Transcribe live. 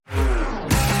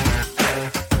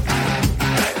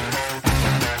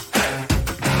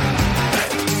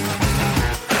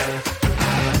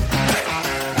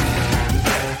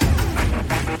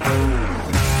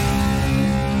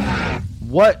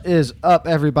What is up,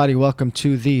 everybody? Welcome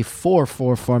to the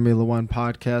 4for Formula One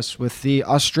podcast with the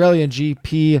Australian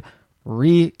GP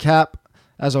recap.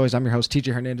 As always, I'm your host,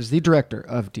 TJ Hernandez, the director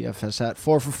of DFS at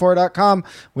 4for4.com,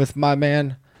 with my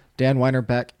man, Dan Weiner,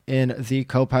 back in the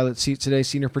co-pilot seat today,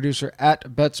 senior producer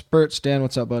at BetSperts. Dan,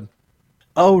 what's up, bud?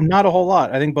 Oh, not a whole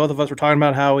lot. I think both of us were talking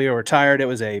about how we were tired. It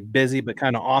was a busy but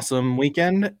kind of awesome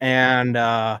weekend and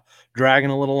dragging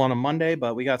a little on a Monday,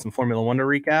 but we got some Formula One to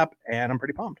recap, and I'm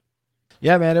pretty pumped.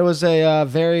 Yeah, man, it was a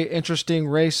very interesting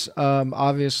race.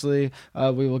 Obviously,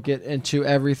 we will get into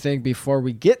everything. Before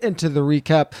we get into the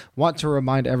recap, want to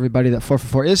remind everybody that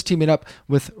 4for4 is teaming up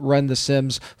with Run the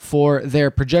Sims for their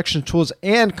projection tools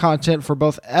and content for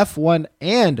both F1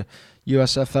 and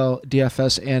USFL,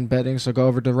 DFS, and betting. So go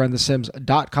over to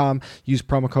runthesims.com. Use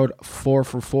promo code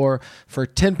 4for4 for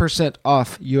 10%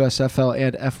 off USFL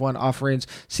and F1 offerings.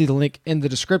 See the link in the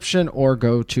description or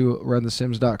go to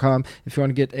runthesims.com. If you want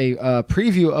to get a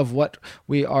preview of what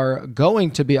we are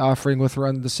going to be offering with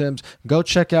Run the Sims, go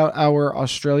check out our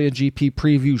Australian GP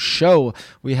preview show.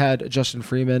 We had Justin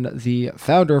Freeman, the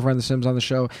founder of Run the Sims, on the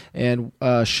show and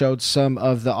showed some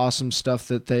of the awesome stuff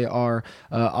that they are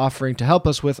offering to help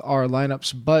us with our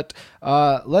lineups. But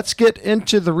let's get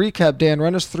into the recap. Dan,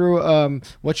 run us through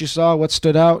what you saw, what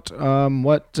stood out,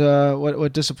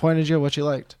 what disappointed you, what you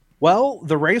liked. Well,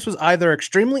 the race was either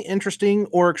extremely interesting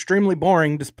or extremely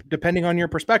boring, depending on your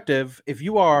perspective. If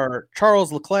you are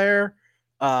Charles Leclerc,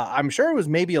 I'm sure it was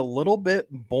maybe a little bit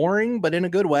boring, but in a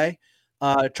good way.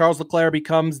 Charles Leclerc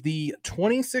becomes the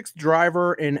 26th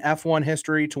driver in F1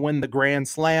 history to win the Grand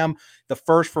Slam, the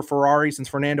first for Ferrari since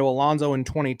Fernando Alonso in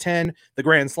 2010. The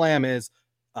Grand Slam is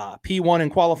P1 in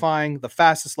qualifying, the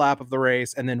fastest lap of the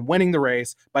race, and then winning the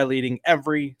race by leading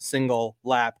every single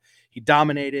lap. He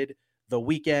dominated the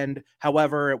weekend.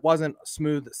 However, it wasn't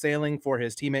smooth sailing for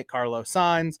his teammate Carlos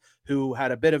Sainz, who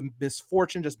had a bit of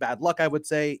misfortune, just bad luck, I would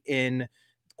say, in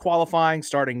qualifying,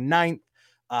 starting ninth.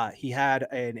 He had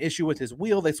an issue with his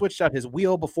wheel. They switched out his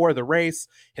wheel before the race.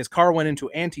 His car went into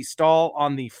anti-stall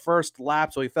on the first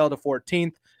lap, so he fell to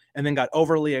 14th and then got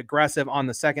overly aggressive on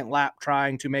the second lap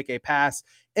trying to make a pass,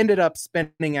 ended up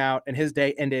spinning out, and his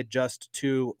day ended just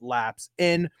 2 laps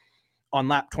in. On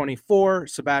lap 24,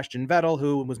 Sebastian Vettel,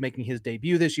 who was making his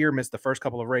debut this year, missed the first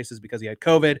couple of races because he had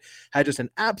COVID, had just an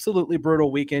absolutely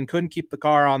brutal weekend, couldn't keep the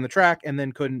car on the track, and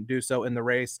then couldn't do so in the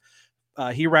race.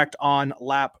 He wrecked on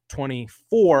lap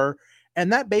 24,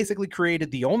 and that basically created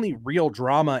the only real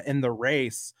drama in the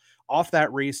race. Off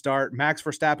that restart, Max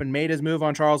Verstappen made his move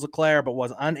on Charles Leclerc, but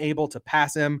was unable to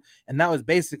pass him, and that was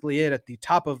basically it at the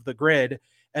top of the grid.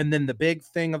 And then the big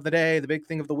thing of the day, the big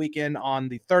thing of the weekend, on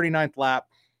the 39th lap,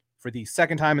 for the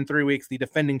second time in 3 weeks, the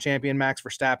defending champion Max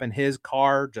Verstappen, his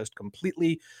car just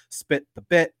completely spit the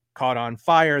bit, caught on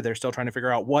fire. They're still trying to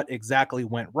figure out what exactly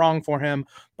went wrong for him,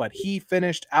 but he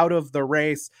finished out of the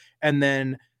race. And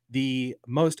then the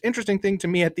most interesting thing to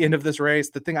me at the end of this race,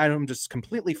 the thing I'm just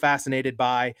completely fascinated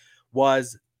by,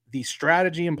 was the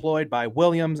strategy employed by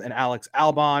Williams and Alex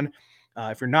Albon.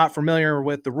 If you're not familiar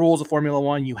with the rules of Formula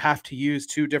One, you have to use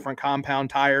 2 different compound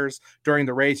tires during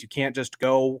the race. You can't just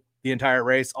go the entire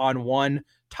race on one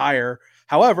tire.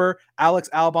 However, Alex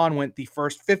Albon went the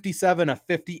first 57 of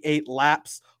 58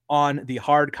 laps on the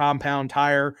hard compound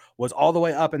tire, was all the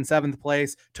way up in 7th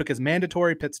place, took his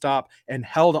mandatory pit stop, and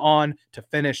held on to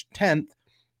finish 10th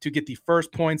to get the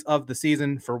first points of the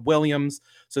season for Williams.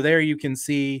 So there you can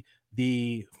see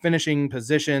the finishing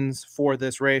positions for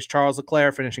this race. Charles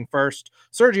Leclerc finishing first,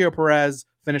 Sergio Perez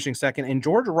finishing second, and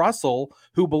George Russell,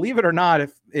 who, believe it or not,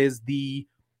 is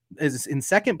in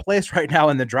second place right now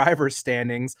in the driver's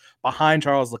standings behind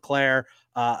Charles Leclerc.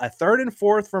 A third and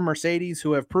fourth for Mercedes,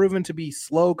 who have proven to be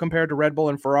slow compared to Red Bull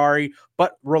and Ferrari,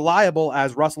 but reliable,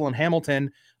 as Russell and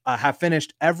Hamilton have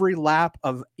finished every lap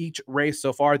of each race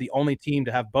so far. The only team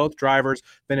to have both drivers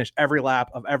finish every lap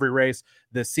of every race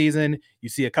this season. You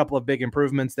see a couple of big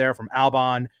improvements there from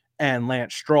Albon and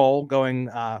Lance Stroll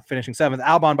finishing 7th.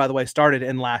 Albon, by the way, started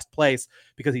in last place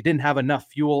because he didn't have enough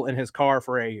fuel in his car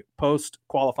for a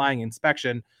post-qualifying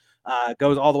inspection.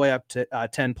 Goes all the way up to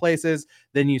 10 places.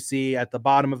 Then you see at the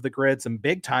bottom of the grid some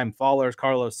big-time fallers.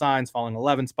 Carlos Sainz falling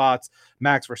 11 spots,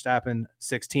 Max Verstappen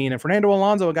 16, and Fernando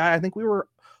Alonso, a guy I think we were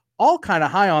all kind of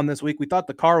high on this week. We thought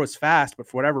the car was fast, but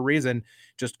for whatever reason,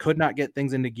 just could not get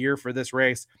things into gear for this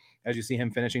race, as you see him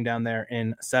finishing down there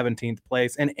in 17th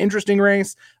place. An interesting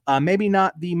race, maybe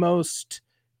not the most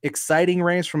exciting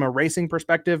race from a racing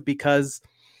perspective, because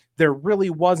there really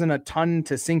wasn't a ton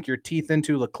to sink your teeth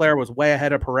into. Leclerc was way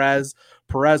ahead of Perez.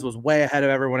 Perez was way ahead of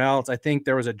everyone else. I think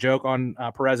there was a joke on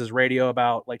Perez's radio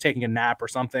about like taking a nap or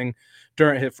something.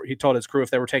 He told his crew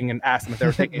if they were asked them if they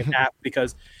were taking a nap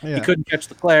because he couldn't catch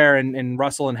Leclerc, and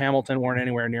Russell and Hamilton weren't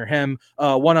anywhere near him.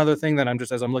 One other thing that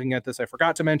as I'm looking at this, I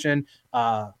forgot to mention.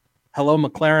 Hello,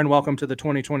 McLaren. Welcome to the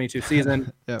 2022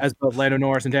 season. Yep. As both Lando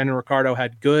Norris and Daniel Ricciardo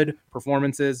had good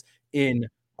performances in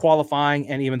qualifying,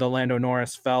 and even though Lando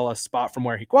Norris fell a spot from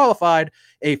where he qualified,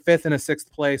 a 5th and a 6th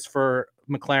place for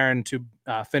McLaren to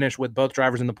finish with both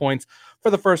drivers in the points for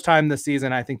the first time this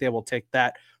season. I think they will take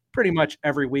that pretty much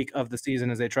every week of the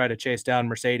season as they try to chase down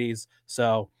Mercedes.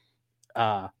 So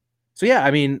yeah,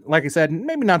 I mean, like I said,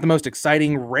 maybe not the most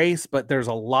exciting race, but there's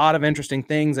a lot of interesting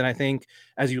things. And I think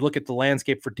as you look at the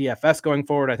landscape for DFS going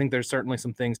forward, I think there's certainly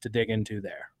some things to dig into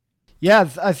there. Yeah,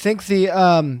 I think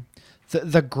the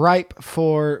gripe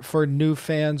for new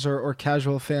fans or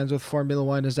casual fans with Formula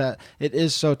One is that it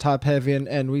is so top heavy,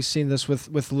 and we've seen this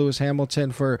with Lewis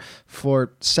Hamilton for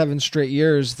 7 straight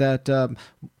years that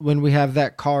when we have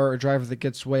that car or driver that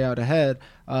gets way out ahead,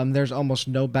 there's almost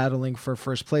no battling for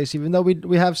first place, even though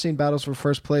we have seen battles for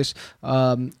first place,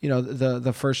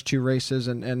 the first 2 races,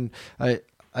 and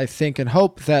I think and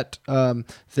hope that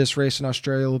this race in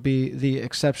Australia will be the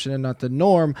exception and not the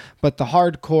norm. But the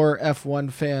hardcore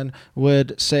F1 fan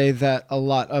would say that a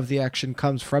lot of the action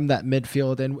comes from that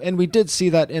midfield, and we did see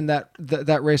that in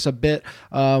that race a bit.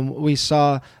 We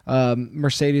saw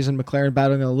Mercedes and McLaren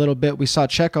battling a little bit. We saw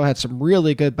Checo had some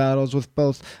really good battles with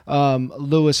both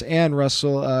Lewis and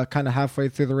Russell kind of halfway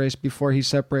through the race before he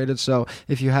separated. So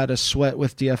if you had a sweat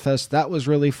with DFS, that was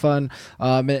really fun.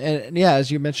 And yeah,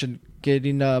 as you mentioned,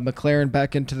 getting McLaren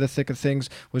back into the thick of things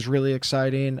was really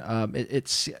exciting. I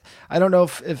don't know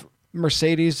if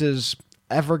Mercedes is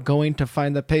ever going to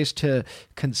find the pace to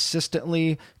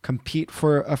consistently compete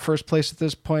for a first place at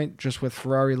this point, just with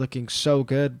Ferrari looking so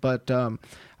good. But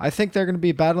I think they're going to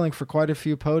be battling for quite a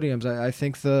few podiums. I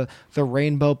think the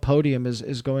rainbow podium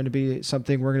is going to be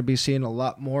something we're going to be seeing a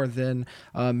lot more than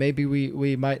maybe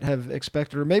we might have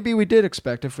expected, or maybe we did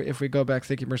expect if we go back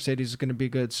thinking Mercedes is going to be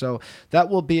good. So that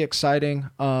will be exciting.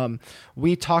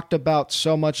 We talked about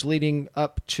so much leading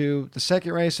up to the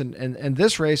second race and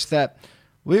this race that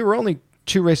we were only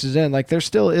 2 races in. Like, there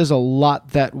still is a lot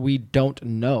that we don't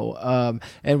know.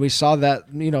 And we saw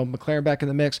that, McLaren back in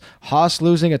the mix, Haas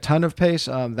losing a ton of pace.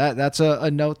 That's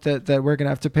a note that we're going to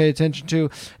have to pay attention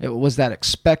to. Was that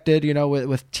expected,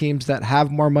 with teams that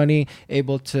have more money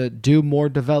able to do more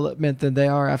development than they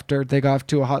are after they got off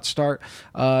to a hot start.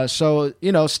 So,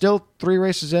 still 3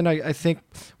 races in, I think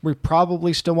we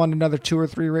probably still want another 2 or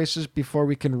 3 races before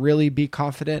we can really be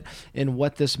confident in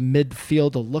what this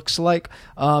midfield looks like.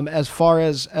 As far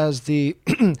as the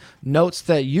notes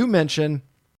that you mentioned,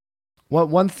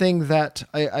 one thing that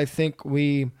I think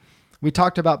we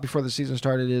talked about before the season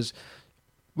started is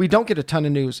we don't get a ton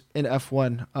of news in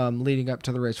F1 leading up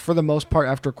to the race. For the most part,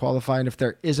 after qualifying, if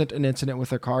there isn't an incident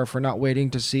with a car, if we're not waiting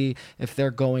to see if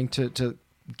they're going to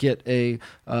get a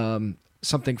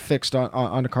something fixed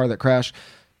on a car that crashed,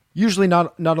 usually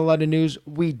not a lot of news.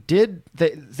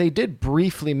 They did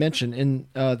briefly mention in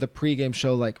the pregame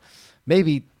show, like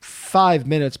maybe 5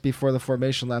 minutes before the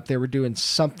formation lap, they were doing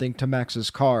something to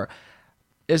Max's car.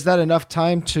 Is that enough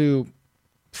time to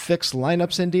fix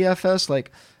lineups in DFS?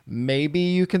 Like, maybe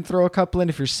you can throw a couple in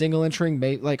if you're single entering.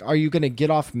 Are you going to get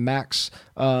off Max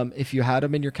if you had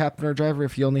him in your captain or driver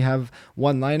if you only have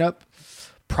one lineup?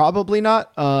 Probably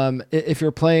not. If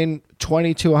you're playing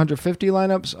 20 to 150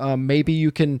 lineups, maybe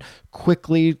you can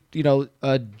quickly,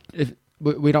 if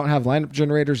we don't have lineup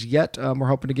generators yet, we're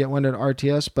hoping to get one at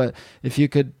RTS, but if you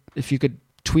could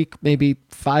tweak maybe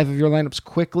 5 of your lineups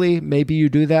quickly, maybe you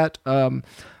do that.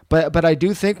 But I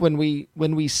do think when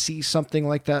we see something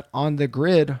like that on the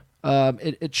grid,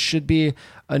 it should be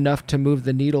enough to move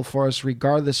the needle for us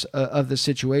regardless of the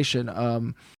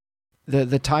situation.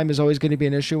 The time is always going to be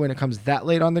an issue when it comes that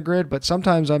late on the grid, but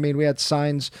sometimes, we had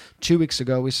signs 2 weeks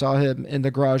ago. We saw him in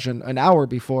the garage an hour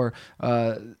before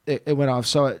it went off.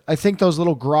 So I think those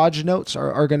little garage notes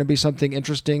are going to be something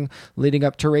interesting leading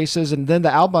up to races. And then the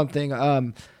Albon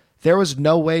thing, there was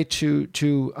no way to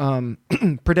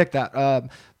predict that.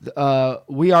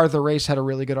 We Are the Race had a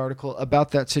really good article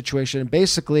about that situation. And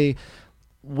basically,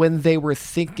 when they were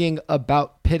thinking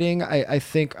about pitting, I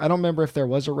think, I don't remember if there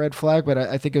was a red flag, but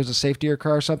I think it was a safety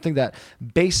car or something that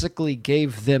basically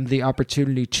gave them the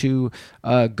opportunity to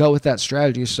go with that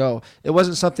strategy. So it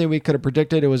wasn't something we could have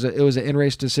predicted. It was an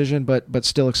in-race decision, but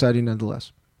still exciting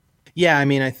nonetheless. Yeah,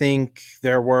 I think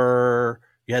you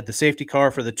had the safety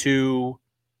car for the 2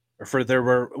 for there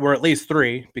were at least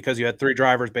three, because you had three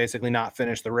drivers basically not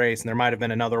finish the race, and there might have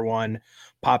been another one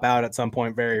pop out at some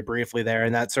point very briefly there,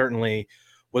 and that certainly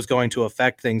was going to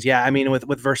affect things. Yeah, I mean, with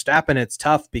Verstappen, it's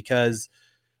tough because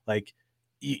like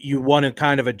you want to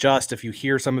kind of adjust if you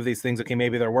hear some of these things. Okay,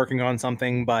 maybe they're working on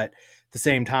something, but at the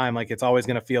same time, like it's always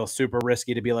going to feel super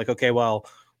risky to be like, okay, well,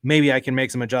 maybe I can make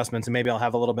some adjustments and maybe I'll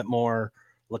have a little bit more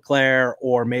Leclerc,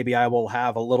 or maybe I will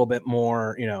have a little bit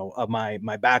more, of my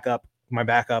backup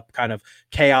kind of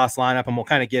chaos lineup. And we'll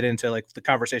kind of get into like the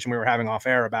conversation we were having off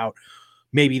air about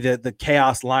maybe the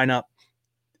chaos lineup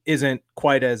isn't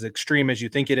quite as extreme as you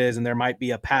think it is, and there might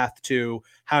be a path to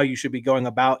how you should be going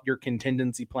about your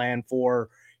contingency plan for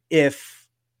if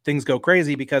things go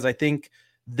crazy, because I think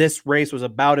this race was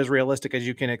about as realistic as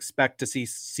you can expect to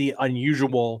see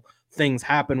unusual things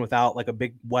happen without like a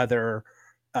big weather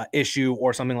issue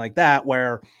or something like that,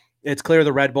 where it's clear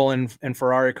the Red Bull and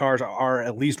Ferrari cars are,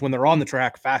 at least when they're on the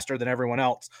track, faster than everyone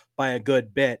else by a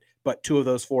good bit, but two of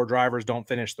those four drivers don't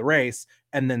finish the race.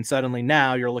 And then suddenly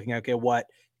now you're looking at, okay, what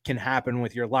can happen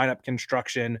with your lineup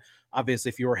construction? Obviously,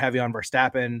 if you were heavy on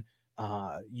Verstappen,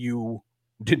 you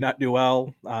did not do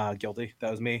well. Guilty. That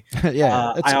was me.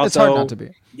 Yeah, it's hard not to be.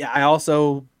 Yeah, I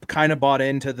also kind of bought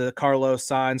into the Carlos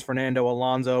Sainz, Fernando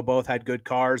Alonso. Both had good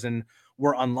cars and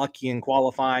were unlucky in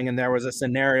qualifying. And there was a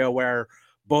scenario where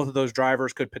both of those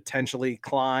drivers could potentially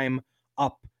climb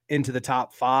up into the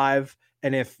top five.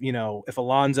 And if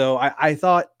Alonso, I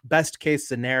thought best case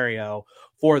scenario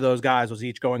for those guys was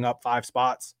each going up 5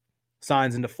 spots,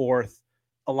 Sainz into 4th,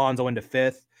 Alonso into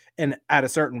 5th. And at a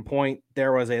certain point,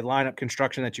 there was a lineup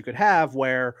construction that you could have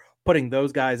where putting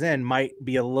those guys in might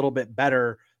be a little bit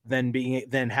better than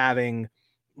having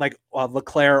like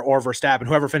Leclerc or Verstappen,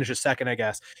 whoever finishes second, I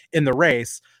guess, in the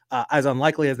race. As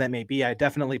unlikely as that may be, I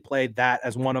definitely played that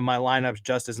as one of my lineups,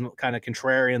 just as kind of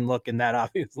contrarian look, and that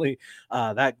obviously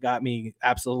that got me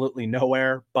absolutely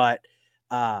nowhere. But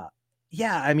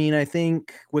yeah, I mean, I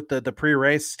think with the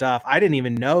pre-race stuff, I didn't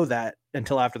even know that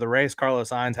until after the race. Carlos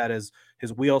Sainz had his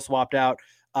wheel swapped out.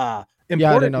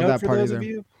 Important note for those of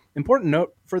you. Important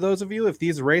note for those of you, if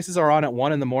these races are on at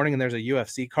 1 a.m. and there's a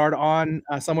UFC card on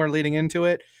somewhere leading into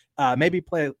it, maybe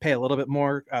pay a little bit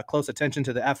more close attention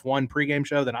to the F1 pregame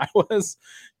show than I was,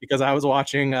 because I was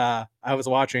watching the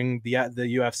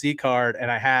UFC card, and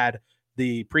I had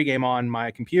the pregame on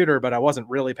my computer, but I wasn't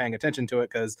really paying attention to it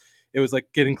because it was like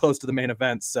getting close to the main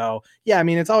event. So yeah, I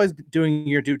mean, it's always doing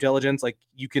your due diligence. Like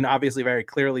you can obviously very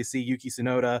clearly see Yuki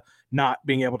Tsunoda not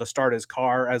being able to start his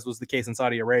car, as was the case in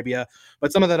Saudi Arabia,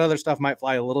 but some of that other stuff might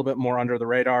fly a little bit more under the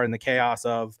radar in the chaos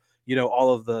of,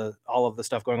 all of the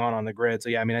stuff going on the grid. So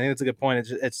yeah, I mean, I think it's a good point.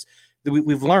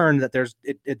 We've learned that there's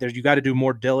you got to do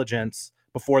more diligence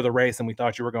before the race than we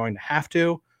thought you were going to have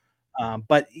to.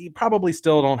 But you probably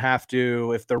still don't have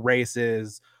to if the race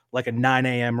is like a 9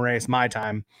 a.m. race, my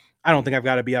time. I don't think I've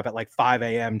got to be up at like 5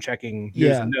 a.m. checking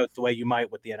news and notes the way you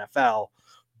might with the NFL,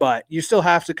 but you still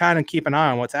have to kind of keep an eye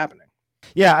on what's happening.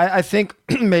 Yeah, I think,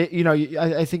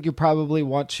 I think you probably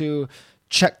want to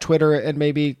check Twitter and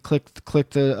maybe click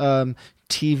the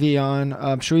TV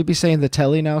on. Should we be saying the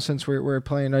telly now since we're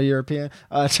playing a European?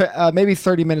 Maybe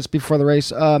 30 minutes before the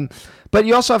race. But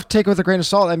you also have to take it with a grain of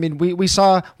salt. I mean, we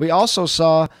also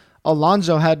saw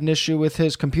Alonso had an issue with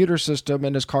his computer system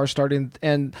and his car starting,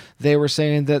 and they were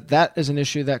saying that is an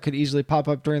issue that could easily pop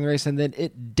up during the race, and then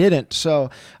it didn't. So,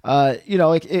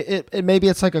 it maybe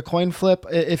it's like a coin flip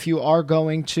if you are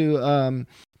going to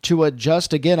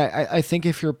adjust. Again, I think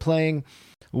if you're playing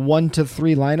 1 to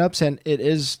 3 lineups and it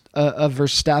is a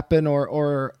Verstappen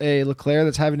or a Leclerc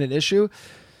that's having an issue,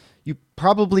 you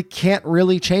probably can't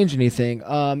really change anything.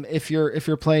 If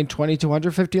you're playing 20 to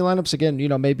 150 lineups, again,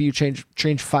 maybe you change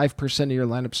 5% of your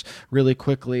lineups really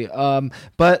quickly.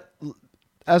 But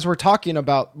as we're talking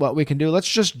about what we can do, let's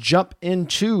just jump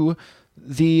into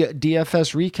the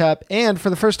DFS recap. And for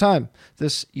the first time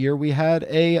this year, we had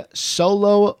a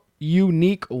solo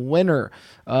unique winner.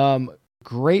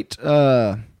 Great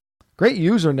username.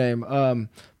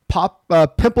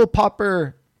 Pimple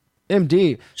Popper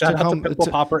MD. Shout out to Pimple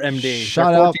Popper MD.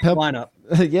 Shout out lineup.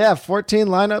 Yeah, 14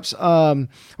 lineups.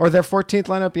 Or their 14th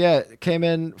lineup. Yeah, came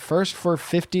in first for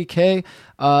 50K.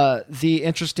 The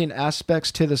interesting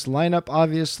aspects to this lineup,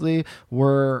 obviously,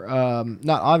 were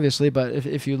not obviously, but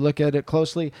if you look at it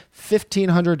closely,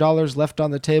 $1,500 left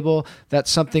on the table. That's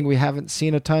something we haven't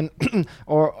seen a ton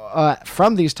or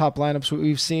from these top lineups.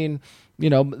 We've seen the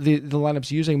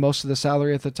lineups using most of the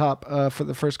salary at the top for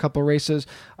the first couple races.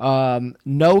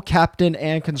 No captain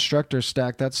and constructor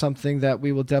stack. That's something that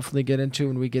we will definitely get into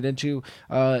when we get into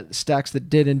stacks that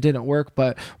did and didn't work.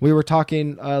 But we were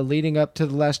talking leading up to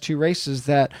the last two races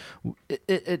that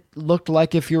it looked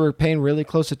like, if you were paying really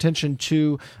close attention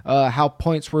to how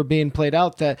points were being played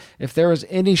out, that if there was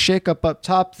any shakeup up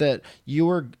top, that you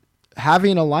were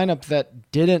having a lineup that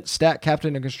didn't stack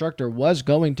captain and constructor was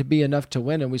going to be enough to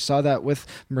win. And we saw that with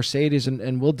Mercedes,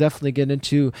 and we'll definitely get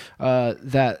into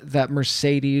that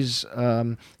Mercedes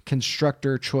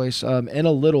constructor choice in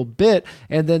a little bit.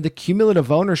 And then the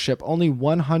cumulative ownership, only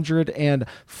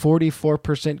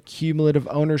 144% cumulative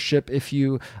ownership if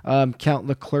you count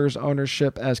Leclerc's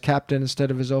ownership as captain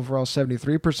instead of his overall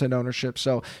 73% ownership.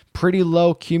 So pretty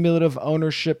low cumulative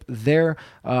ownership there.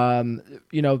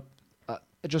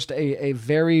 Just a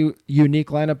very unique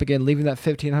lineup. Again, leaving that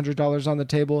 $1,500 on the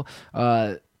table.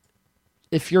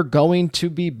 If you're going to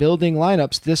be building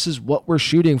lineups, this is what we're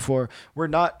shooting for. We're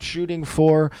not shooting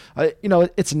for,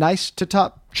 it's nice to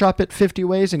chop it 50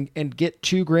 ways and get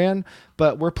 $2,000,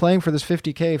 but we're playing for this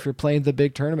 50K if you're playing the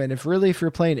big tournament. If you're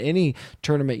playing any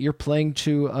tournament, you're playing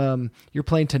to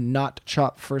not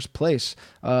chop first place.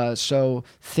 So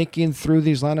thinking through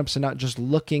these lineups and not just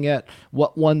looking at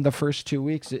what won the first 2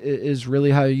 weeks is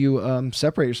really how you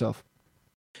separate yourself.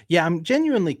 Yeah, I'm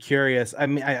genuinely curious. I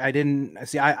mean, I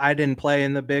didn't play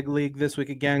in the big league this week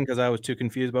again because I was too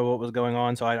confused by what was going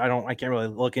on. So I can't really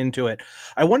look into it.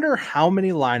 I wonder how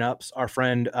many lineups our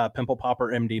friend Pimple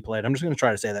Popper MD played. I'm just going to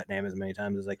try to say that name as many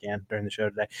times as I can during the show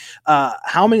today.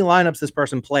 How many lineups this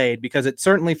person played, because it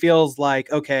certainly feels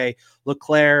like, okay,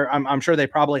 Leclerc, I'm sure they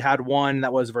probably had one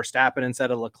that was Verstappen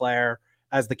instead of Leclerc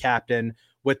as the captain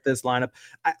with this lineup.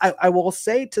 I will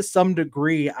say, to some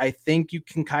degree, I think you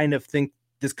can kind of think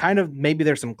this kind of, maybe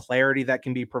there's some clarity that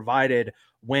can be provided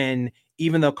when,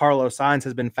 even though Carlos Sainz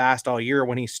has been fast all year,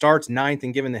 when he starts ninth,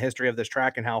 and given the history of this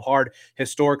track and how hard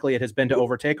historically it has been to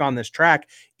overtake on this track,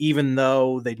 even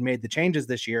though they'd made the changes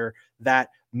this year, that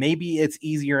maybe it's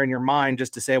easier in your mind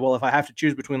just to say, well, if I have to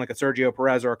choose between like a Sergio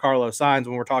Perez or a Carlos Sainz,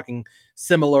 when we're talking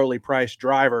similarly priced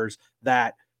drivers,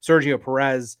 that Sergio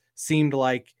Perez seemed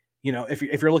like, if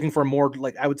you're looking for a more,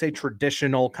 like, I would say,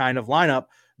 traditional kind of lineup,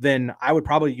 then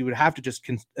you would have to just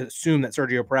assume that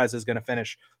Sergio Perez is going to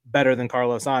finish better than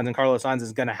Carlos Sainz, and Carlos Sainz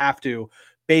is going to have to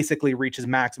basically reach his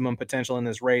maximum potential in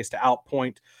this race to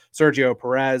outpoint Sergio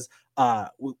Perez.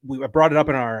 We brought it up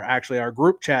in our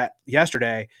group chat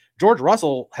yesterday. George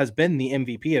Russell has been the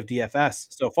MVP of DFS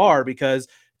so far, because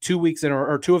 2 weeks in,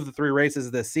 or 2 of the 3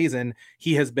 races this season,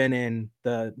 he has been in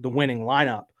the winning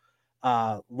lineup,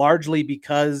 largely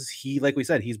because like we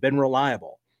said, he's been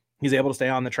reliable. He's able to stay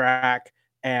on the track,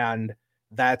 and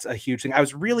that's a huge thing. I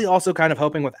was really also kind of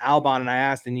hoping with Albon, and I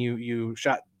asked, and you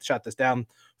shut this down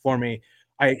for me.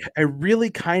 I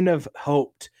really kind of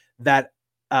hoped that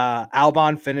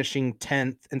Albon finishing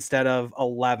 10th instead of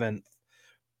 11th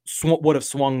would have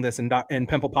swung this in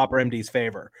Pimple Popper MD's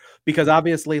favor, because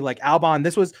obviously, like, Albon,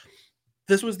 this was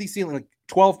the ceiling, like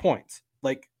 12 points,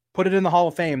 like, put it in the Hall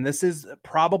of Fame. This is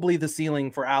probably the ceiling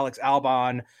for Alex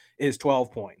Albon, is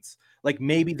 12 points. Like,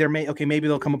 maybe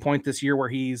there'll come a point this year where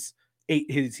he's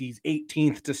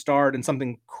 18th to start and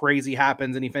something crazy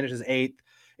happens and he finishes 8th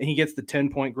and he gets the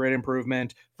 10-point grid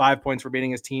improvement, 5 points for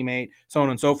beating his teammate, so on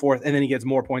and so forth. And then he gets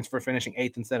more points for finishing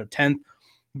 8th instead of 10th.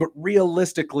 But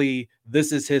realistically,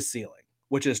 this is his ceiling,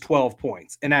 which is 12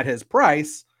 points. And at his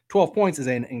price, 12 points is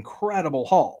an incredible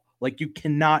haul. Like, you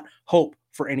cannot hope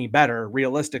for any better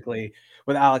realistically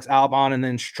with Alex Albon. And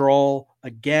then Stroll,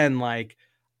 again, like,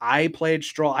 I played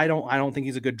Stroll. I don't think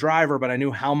he's a good driver, but I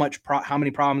knew how many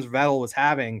problems Vettel was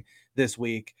having this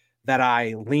week, that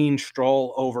I leaned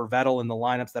Stroll over Vettel in the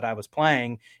lineups that I was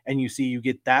playing. And you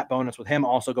get that bonus with him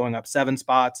also going up 7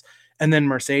 spots. And then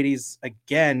Mercedes,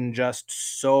 again, just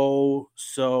so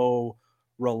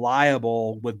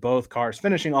reliable with both cars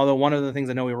finishing. Although one of the things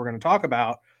I know we were going to talk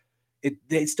about,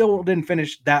 they still didn't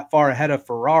finish that far ahead of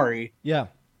Ferrari. Yeah.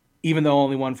 Even though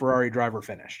only one Ferrari driver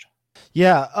finished.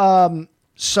 Yeah.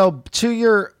 So to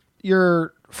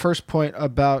your first point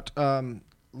about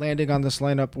landing on this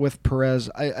lineup with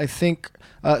Perez, I think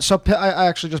I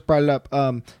actually just brought it up.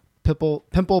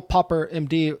 Pimple Popper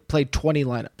MD played 20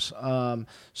 lineups.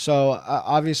 So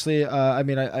obviously,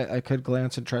 I could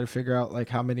glance and try to figure out like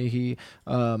how many he,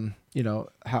 how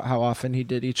often he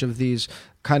did each of these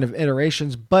kind of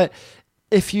iterations. But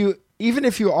even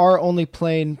if you are only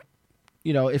playing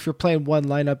if you're playing one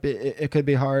lineup, it could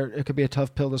be hard. It could be a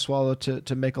tough pill to swallow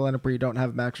to make a lineup where you don't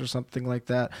have Max or something like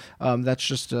that. That's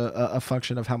just a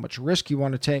function of how much risk you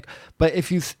want to take. But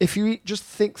if you just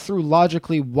think through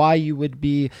logically why you would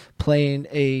be playing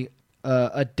a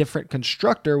different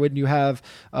constructor when you have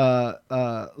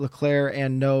Leclerc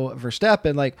and no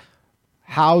Verstappen, like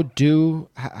how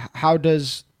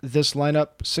does this lineup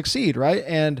succeed, right?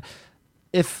 And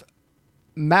if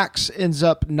Max ends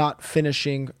up not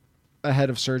finishing ahead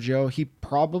of Sergio, he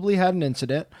probably had an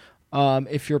incident.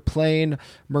 If you're playing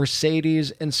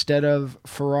Mercedes instead of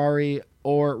Ferrari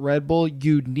or Red Bull,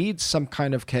 you need some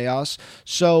kind of chaos.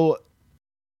 So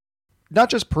not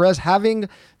just Perez, having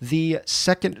the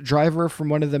second driver from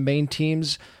one of the main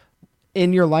teams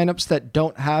in your lineups that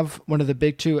don't have one of the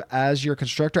big two as your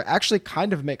constructor actually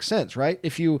kind of makes sense, right?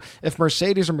 If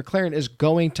Mercedes or McLaren is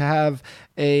going to have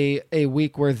a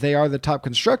week where they are the top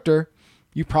constructor,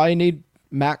 you probably need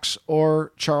Max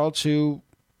or Charles to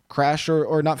crash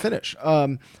or not finish.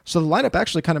 So the lineup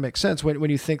actually kind of makes sense when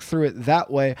you think through it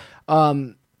that way.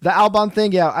 The Albon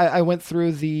thing, yeah, I went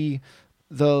through the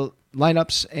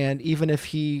lineups, and even if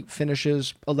he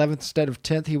finishes 11th instead of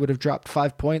 10th, he would have dropped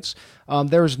 5 points.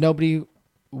 There was nobody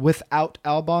without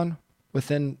Albon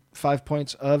within 5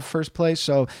 points of first place,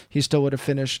 so he still would have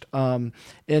finished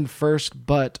in first.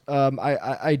 But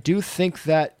I do think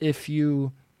that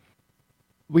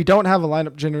we don't have a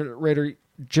lineup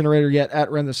generator yet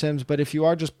at Run the Sims, but if you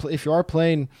are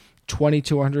playing 20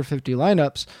 to 150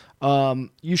 lineups,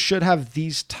 you should have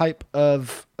these type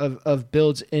of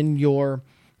builds in your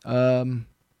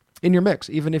mix,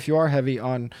 even if you are heavy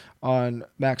on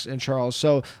Max and Charles.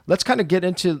 So let's kind of get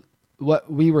into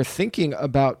what we were thinking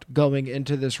about going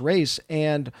into this race.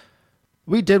 And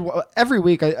we did every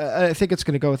week. I think it's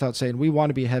going to go without saying, we want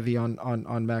to be heavy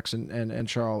on Max and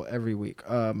Charles every week.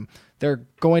 They're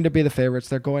going to be the favorites.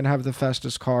 They're going to have the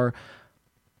fastest car.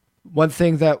 One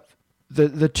thing that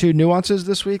the two nuances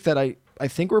this week that I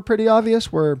think were pretty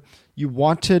obvious were you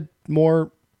wanted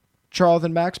more Charles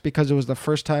than Max because it was the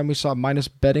first time we saw minus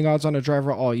betting odds on a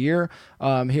driver all year.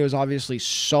 He was obviously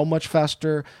so much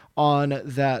faster on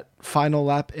that final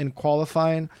lap in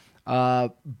qualifying.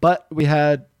 But we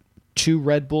had two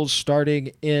Red Bulls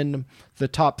starting in the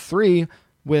top three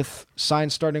with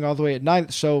Sainz starting all the way at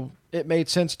ninth. So it made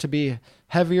sense to be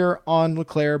heavier on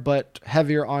Leclerc, but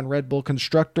heavier on Red Bull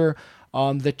constructor.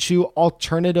 The two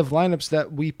alternative lineups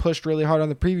that we pushed really hard on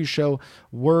the preview show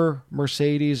were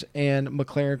Mercedes and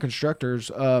McLaren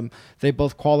constructors. They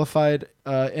both qualified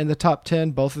in the top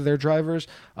 10, both of their drivers.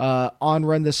 On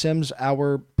Run the Sims,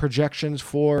 our projections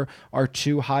for our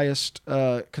two highest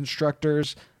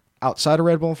constructors outside of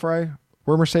Red Bull and Ferrari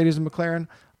were Mercedes and McLaren.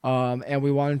 And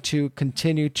we wanted to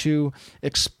continue to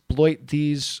exploit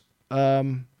these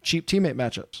cheap teammate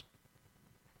matchups.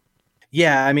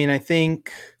 Yeah, I mean, I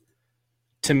think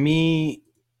to me,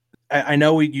 I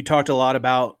know you talked a lot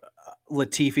about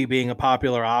Latifi being a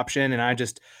popular option, and I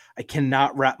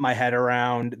cannot wrap my head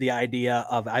around the idea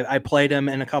of I played him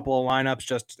in a couple of lineups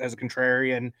just as a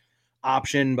contrarian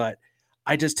option, but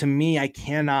to me, I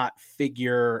cannot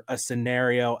figure a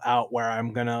scenario out where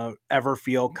I'm gonna ever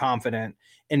feel confident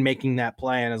in making that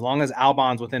play. And as long as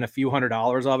Albon's within a few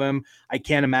 $100s of him, I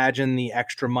can't imagine the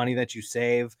extra money that you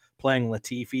save playing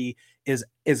Latifi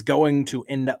is going to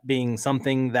end up being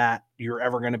something that you're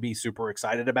ever going to be super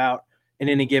excited about in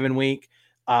any given week.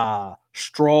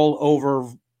 Stroll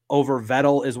over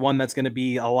Vettel is one that's going to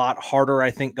be a lot harder,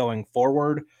 I think, going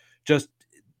forward. Just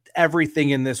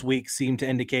everything in this week seemed to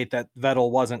indicate that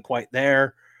Vettel wasn't quite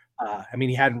there. I mean,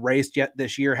 he hadn't raced yet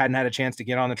this year, hadn't had a chance to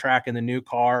get on the track in the new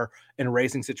car in a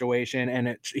racing situation,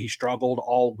 and he struggled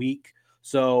all week.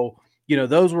 So,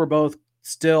 those were both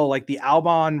still like the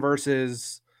Albon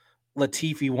versus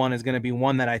Latifi one is going to be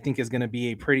one that I think is going to be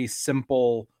a pretty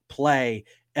simple play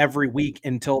every week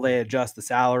until they adjust the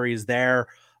salaries there.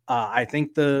 I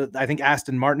think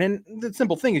Aston Martin, and the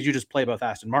simple thing is you just play both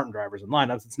Aston Martin drivers in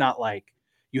lineups. It's not like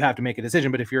you have to make a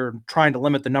decision, but if you're trying to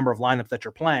limit the number of lineups that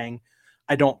you're playing,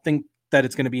 I don't think that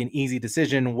it's going to be an easy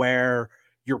decision where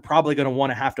you're probably going to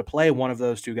want to have to play one of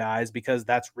those two guys because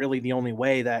that's really the only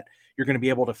way that you're going to be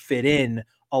able to fit in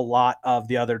a lot of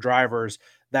the other drivers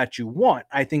that you want.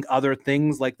 I think other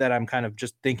things like that I'm kind of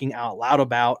just thinking out loud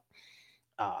about.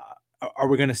 Are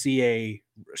we going to see a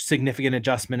significant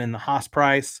adjustment in the Haas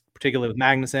price, particularly with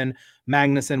Magnussen?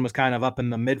 Magnussen was kind of up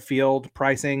in the midfield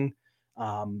pricing.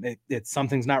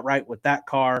 Something's not right with that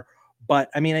car.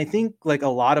 But I mean, I think like a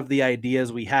lot of the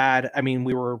ideas we had, I mean,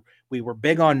 we were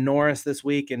big on Norris this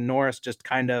week, and Norris just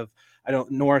kind of had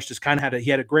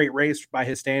a great race by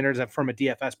his standards from a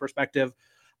DFS perspective.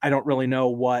 I don't really know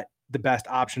what the best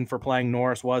option for playing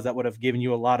Norris was that would have given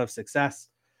you a lot of success.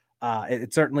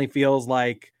 It certainly feels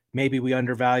like maybe we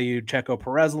undervalued Checo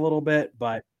Perez a little bit,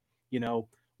 but you know,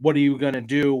 what are you going to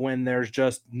do when there's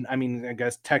just, I mean, I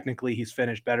guess technically he's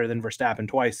finished better than Verstappen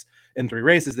twice in 3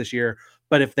 races this year,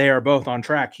 but if they are both on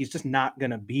track, he's just not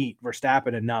going to beat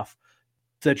Verstappen enough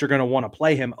that you're going to want to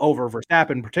play him over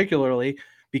Verstappen, particularly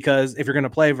because if you're going to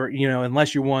play,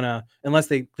 unless you want to, unless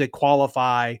they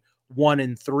qualify 1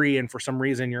 and 3, and for some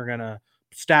reason you're going to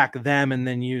stack them and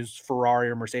then use Ferrari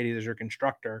or Mercedes as your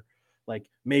constructor, like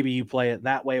maybe you play it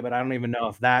that way, but I don't even know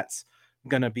if that's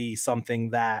going to be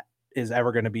something that is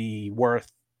ever going to be worth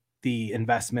the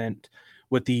investment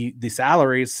with the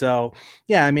salaries. So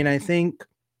yeah, I mean, I think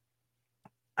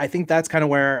that's kind of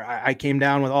where I came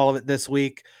down with all of it this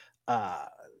week.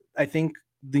 I think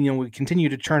we continue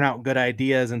to churn out good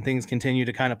ideas and things continue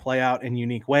to kind of play out in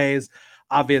unique ways.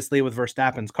 Obviously, with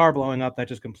Verstappen's car blowing up, that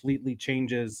just completely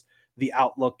changes the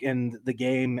outlook in the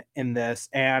game in this.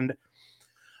 And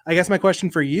I guess my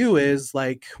question for you is,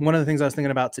 like, one of the things I was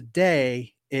thinking about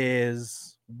today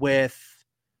is with,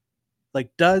 like,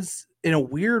 in a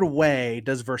weird way,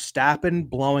 does Verstappen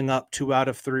blowing up 2 out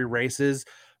of 3 races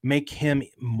make him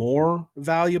more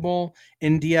valuable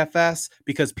in DFS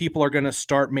because people are going to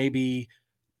start maybe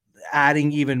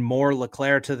adding even more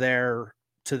Leclerc to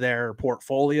their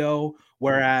portfolio,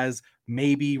 whereas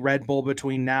maybe Red Bull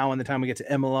between now and the time we get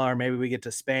to Imola, or maybe we get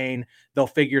to Spain, they'll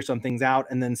figure some things out,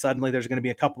 and then suddenly there's going to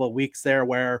be a couple of weeks there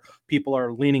where people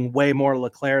are leaning way more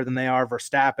Leclerc than they are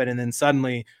Verstappen, and then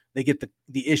suddenly they get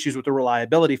the issues with the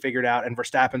reliability figured out, and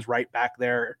Verstappen's right back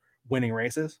there winning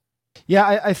races.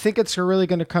 Yeah, I think it's really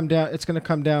going to come down. It's going to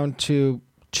come down to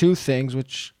 2 things,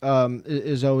 which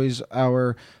is always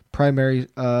our primary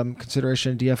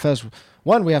consideration in DFS.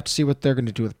 One, we have to see what they're going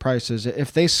to do with prices.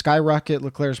 If they skyrocket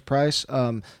Leclerc's price,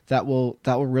 that will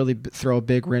really throw a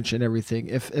big wrench in everything.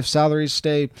 If salaries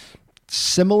stay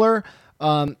similar,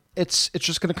 it's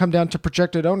just going to come down to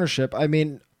projected ownership. I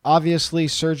mean, obviously,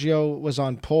 Sergio was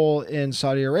on pole in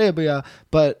Saudi Arabia,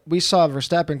 but we saw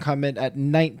Verstappen come in at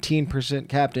 19%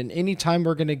 captain. Anytime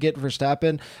we're going to get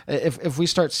Verstappen, if we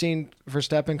start seeing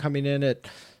Verstappen coming in at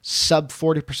sub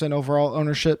 40% overall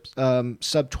ownership,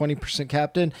 sub 20%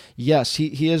 captain, yes,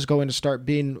 he is going to start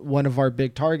being one of our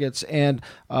big targets. And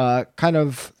kind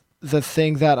of the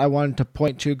thing that I wanted to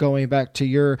point to, going back to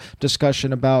your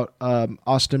discussion about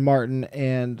Aston Martin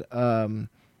and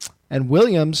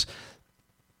Williams,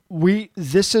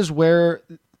 this is where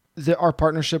our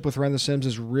partnership with Run the Sims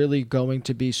is really going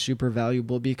to be super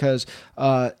valuable, because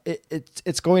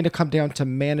it's going to come down to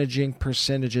managing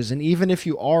percentages. And even if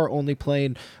you are only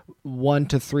playing 1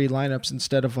 to 3 lineups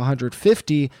instead of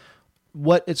 150,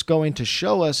 what it's going to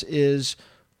show us is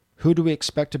who do we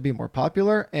expect to be more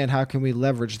popular and how can we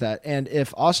leverage that? And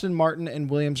if Aston Martin and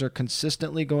Williams are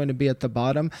consistently going to be at the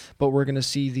bottom, but we're going to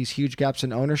see these huge gaps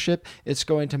in ownership, it's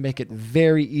going to make it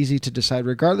very easy to decide,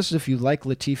 regardless if you like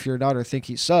Latifi or not or think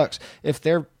he sucks. If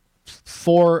those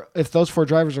 4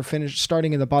 drivers are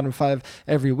starting in the bottom 5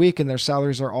 every week and their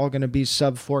salaries are all going to be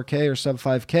sub 4K or sub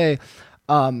 5K,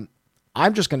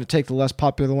 I'm just going to take the less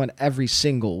popular one every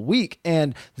single week.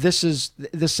 And this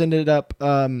ended up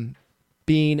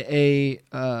being a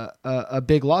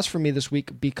big loss for me this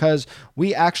week, because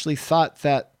we actually thought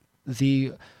that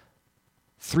the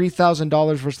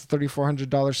 $3,000 versus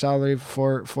 $3,400 salary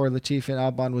for Latifi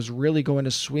and Albon was really going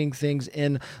to swing things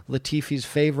in Latifi's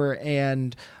favor,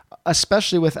 and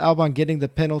especially with Albon getting the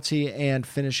penalty and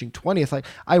finishing 20th. Like,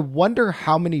 I wonder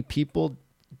how many people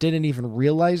didn't even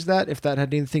realize that, if that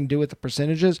had anything to do with the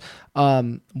percentages.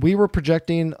 We were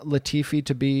projecting Latifi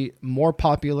to be more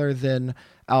popular than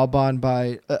Albon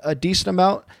by a decent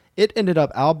amount. It ended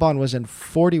up Albon was in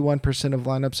 41% of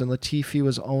lineups and Latifi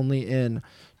was only in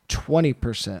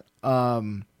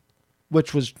 20%,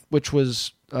 which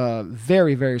was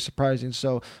very, very surprising.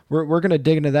 So we're going to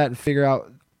dig into that and figure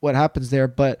out what happens there.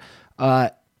 But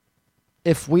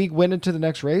if we went into the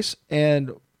next race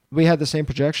and we had the same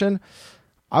projection,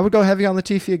 I would go heavy on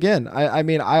Latifi again. I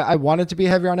mean, I wanted to be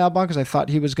heavier on Albon because I thought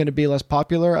he was going to be less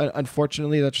popular.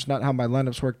 Unfortunately, that's just not how my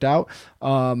lineups worked out.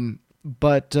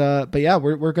 But yeah,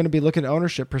 we're going to be looking at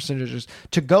ownership percentages.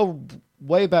 To go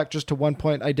way back just to one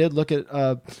point, I did look at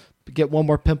get one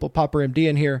more pimple popper MD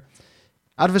in here.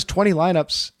 Out of his 20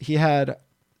 lineups, he had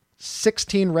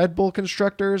 16 Red Bull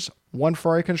constructors, 1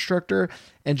 Ferrari constructor,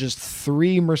 and just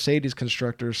 3 Mercedes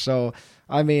constructors. So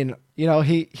I mean,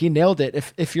 he nailed it.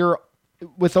 If you're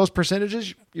with those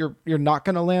percentages, you're not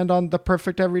going to land on the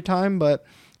perfect every time, but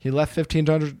he left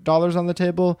 $1,500 on the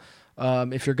table.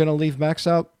 If you're going to leave Max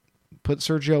out, put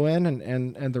Sergio in,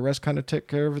 and the rest kind of take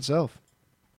care of itself.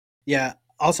 Yeah,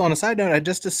 Also, on a side note, I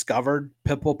just discovered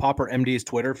Pimple Popper MD's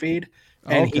Twitter feed,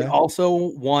 Oh, and he okay. also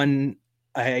won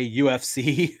a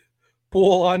UFC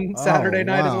pool on Oh, Saturday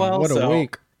night as wow. well. What a So,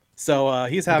 week.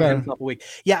 he's I having got himself a week.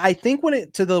 Yeah, I think when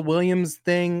it to the Williams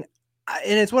thing,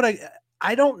 and it's what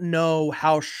I don't know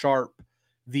how sharp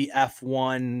the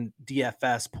F1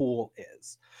 DFS pool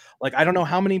is. Like, I don't know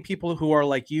how many people who are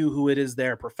like you, who it is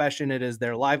their profession, it is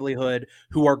their livelihood,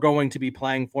 who are going to be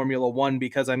playing Formula One,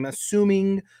 because I'm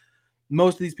assuming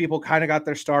most of these people kind of got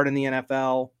their start in the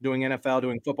NFL,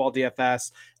 doing football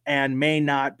DFS, and may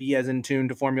not be as in tune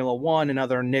to Formula One and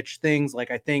other niche things. Like,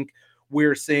 I think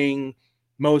we're seeing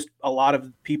a lot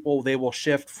of people, they will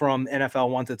shift from NFL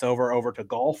once it's over to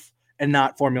golf and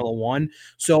not Formula One.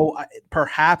 So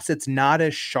perhaps it's not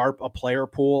as sharp a player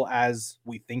pool as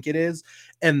we think it is.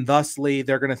 And thusly,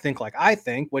 they're going to think like I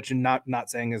think, which not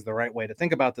saying is the right way to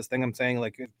think about this thing. I'm saying,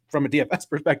 like, from a DFS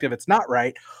perspective, it's not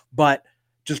right. But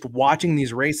just watching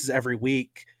these races every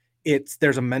week, it's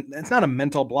not a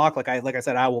mental block. Like I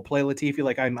said, I will play Latifi.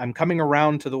 Like, I'm coming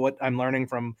around to what I'm learning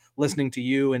from listening to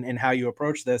you and how you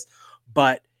approach this,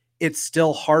 but it's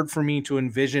still hard for me to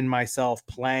envision myself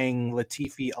playing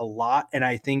Latifi a lot. And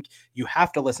I think you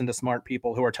have to listen to smart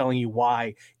people who are telling you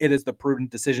why it is the prudent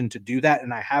decision to do that.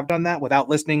 And I have done that without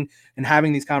listening and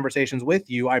having these conversations with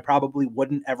you. I probably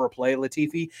wouldn't ever play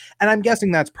Latifi. And I'm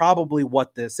guessing that's probably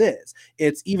what this is.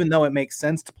 It's, even though it makes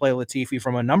sense to play Latifi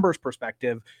from a numbers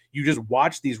perspective, you just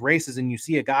watch these races and you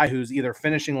see a guy who's either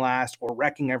finishing last or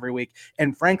wrecking every week,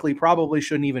 and frankly, probably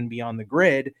shouldn't even be on the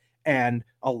grid. And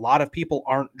a lot of people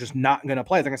aren't just not going to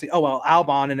play. They're going to say, oh, well,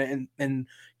 Albon and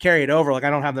carry it over. Like,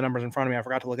 I don't have the numbers in front of me. I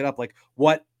forgot to look it up. Like,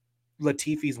 what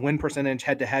Latifi's win percentage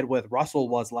head to head with Russell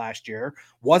was last year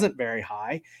wasn't very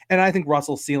high. And I think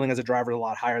Russell's ceiling as a driver is a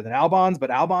lot higher than Albon's,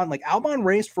 but Albon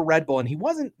raced for Red Bull, and he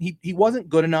wasn't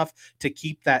good enough to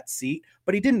keep that seat,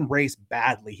 but he didn't race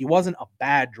badly. He wasn't a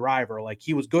bad driver. Like,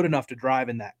 he was good enough to drive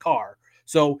in that car.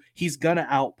 So he's going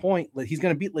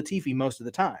to beat Latifi most of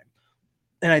the time.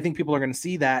 And I think people are going to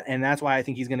see that. And that's why I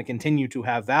think he's going to continue to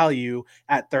have value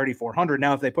at 3,400.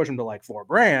 Now, if they push him to like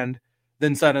 $4,000,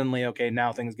 then suddenly, okay,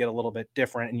 now things get a little bit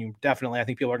different. And I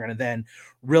think people are going to then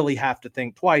really have to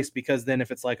think twice, because then if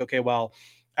it's like, okay, well,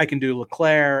 I can do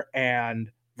Leclerc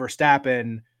and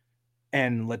Verstappen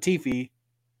and Latifi,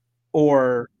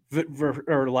 or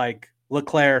like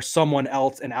Leclerc, someone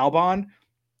else, and Albon,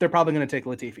 they're probably going to take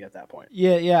Latifi at that point.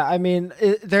 Yeah. I mean,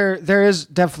 there is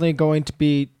definitely going to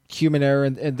be human error,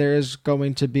 and there is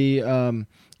going to be,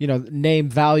 name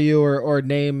value or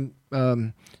name,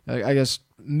 I guess,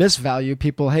 misvalue.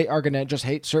 People are going to just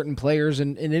hate certain players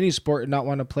in any sport and not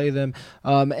want to play them.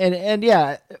 And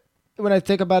yeah, when I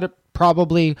think about it,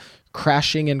 probably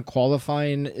crashing in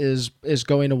qualifying is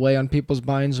going away on people's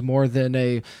minds more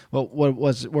than what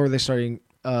were they starting?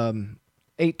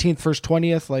 18th versus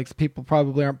 20th. Like, people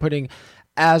probably aren't putting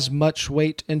as much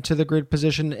weight into the grid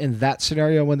position in that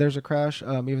scenario when there's a crash,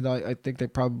 even though I think they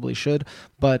probably should.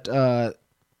 But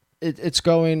it's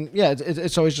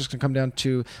always just gonna come down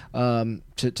to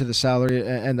the salary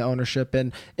and the ownership,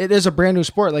 and it is a brand new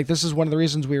sport. Like, this is one of the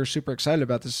reasons we were super excited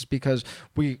about this, is because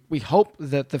we hope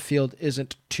that the field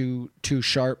isn't too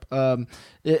sharp.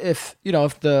 If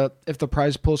the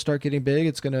prize pools start getting big,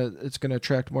 it's gonna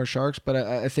attract more sharks. But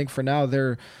I think for now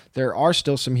there are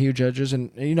still some huge edges,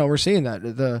 and we're seeing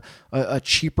that a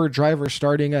cheaper driver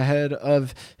starting ahead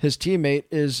of his teammate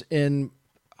is in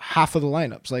half of the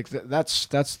lineups. Like,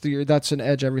 that's an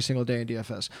edge every single day in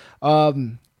DFS.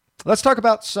 Let's talk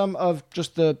about some of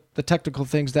just the technical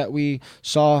things that we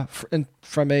saw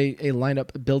from a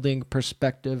lineup building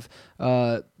perspective,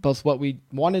 both what we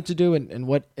wanted to do and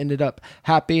what ended up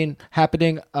happening.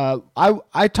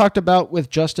 I talked about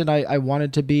with Justin, I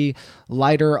wanted to be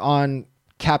lighter on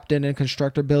captain and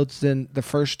constructor builds than the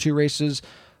first two races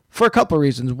for a couple of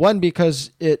reasons. One,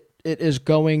 because it is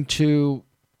going to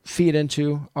feed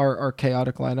into our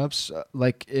chaotic lineups,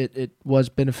 like it was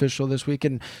beneficial this week.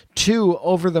 And two,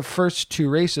 over the first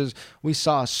two races, we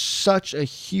saw such a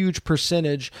huge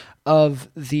percentage of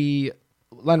the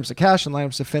lineups that cashed and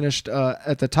lineups that finished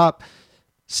at the top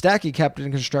stacky captain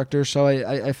and constructor. So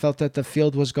I felt that the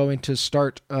field was going to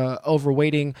start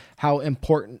overweighting how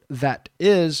important that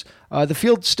is. The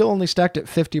field still only stacked at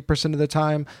 50% of the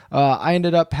time. I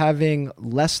ended up having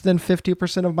less than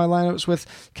 50% of my lineups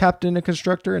with captain and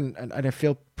constructor, and I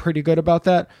feel pretty good about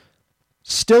that.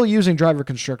 Still using driver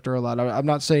constructor a lot. I'm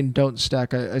not saying don't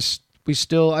stack. I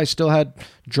still had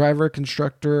driver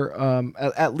constructor,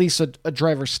 at least a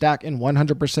driver stack in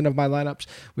 100% of my lineups.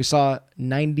 We saw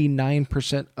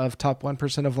 99% of top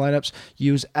 1% of lineups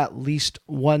use at least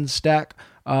one stack.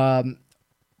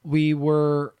 We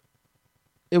were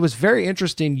it was very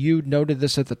interesting. You noted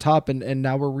this at the top, and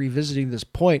now we're revisiting this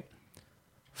point.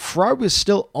 Ferrari was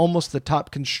still almost the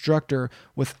top constructor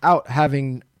without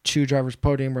having two drivers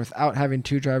podium, without having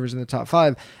two drivers in the top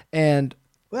five, and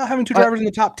without having two drivers in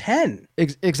the top 10.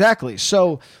 Exactly.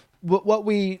 So what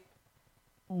we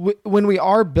when we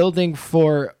are building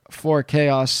for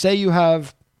chaos, say you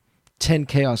have 10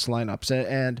 chaos lineups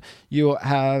and you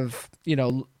have,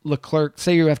 Leclerc,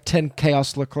 say you have 10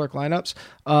 chaos Leclerc lineups,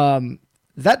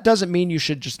 that doesn't mean you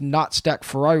should just not stack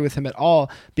Ferrari with him at all,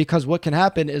 because what can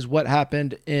happen is what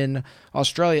happened in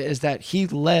Australia is that he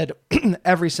led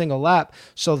every single lap.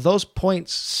 So those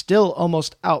points still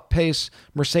almost outpace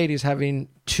Mercedes having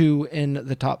two in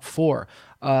the top four.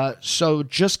 So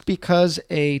just because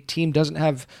a team doesn't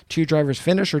have two drivers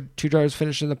finish or two drivers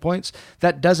finish in the points,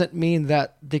 that doesn't mean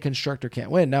that the constructor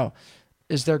can't win. No.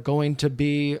 Is there going to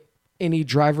be any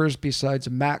drivers besides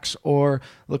Max or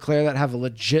Leclerc that have a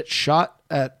legit shot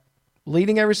at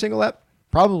leading every single lap?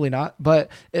 Probably not, but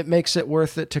it makes it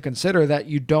worth it to consider that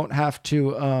you don't have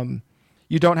to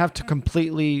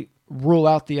completely rule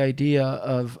out the idea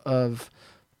of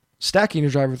stacking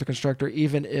your driver with the constructor,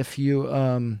 even if you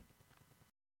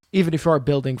are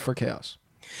building for chaos.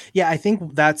 Yeah, I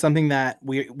think that's something that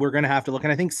we're going to have to look.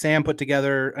 And I think Sam put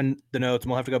together the notes,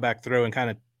 and we'll have to go back through and kind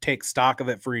of take stock of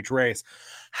it for each race,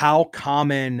 how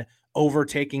common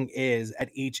overtaking is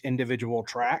at each individual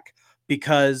track.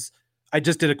 Because I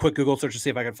just did a quick Google search to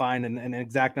see if I could find an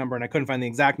exact number, and I couldn't find the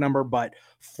exact number, but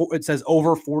it says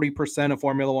over 40% of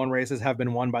Formula One races have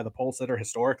been won by the pole sitter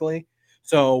historically.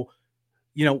 So,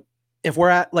 if we're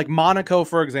at like Monaco,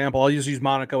 for example, I'll just use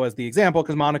Monaco as the example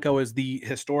because Monaco is the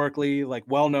historically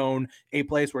well-known a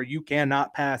place where you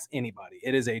cannot pass anybody.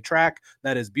 It is a track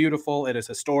that is beautiful. It is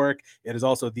historic. It is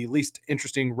also the least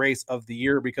interesting race of the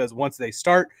year because once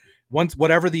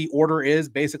whatever the order is,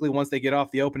 basically once they get off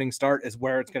the opening start is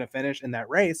where it's going to finish in that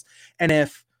race. And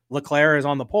if Leclerc is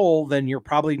on the pole, then you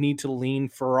probably need to lean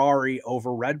Ferrari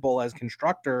over Red Bull as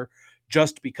constructor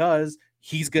just because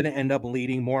he's going to end up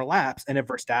leading more laps. And if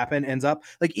Verstappen ends up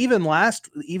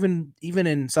even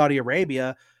in Saudi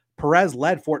Arabia, Perez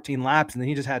led 14 laps and then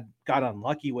he just got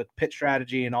unlucky with pit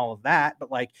strategy and all of that.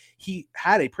 But he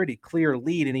had a pretty clear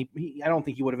lead and I don't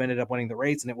think he would have ended up winning the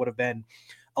race, and it would have been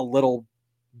a little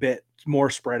bit more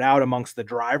spread out amongst the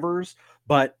drivers.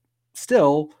 But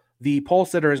still, the pole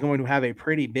sitter is going to have a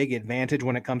pretty big advantage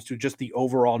when it comes to just the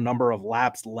overall number of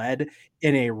laps led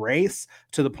in a race,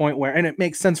 to the point where, and it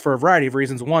makes sense for a variety of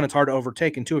reasons. One, it's hard to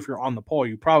overtake, and two, if you're on the pole,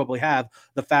 you probably have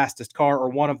the fastest car or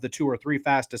one of the two or three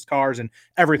fastest cars, and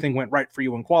everything went right for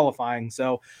you in qualifying.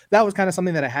 So that was kind of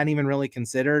something that I hadn't even really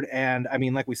considered. And I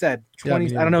mean, like we said,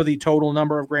 20, I don't know the total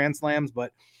number of Grand Slams,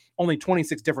 but only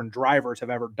 26 different drivers have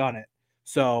ever done it.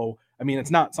 So, I mean, it's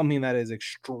not something that is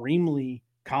extremely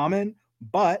common,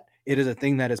 but it is a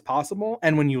thing that is possible.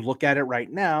 And when you look at it right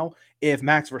now, if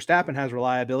Max Verstappen has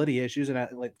reliability issues, and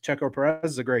Checo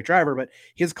Perez is a great driver, but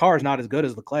his car is not as good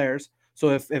as Leclerc's. So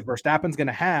if Verstappen's going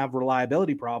to have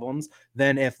reliability problems,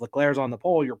 then if Leclerc's on the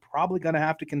pole, you're probably going to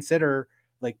have to consider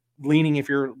leaning, if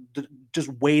you're just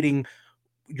waiting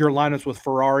your lineups with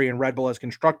Ferrari and Red Bull as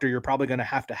constructor, you're probably going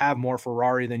to have more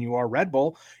Ferrari than you are Red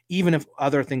Bull, even if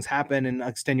other things happen and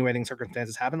extenuating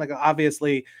circumstances happen.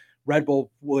 Obviously, Red Bull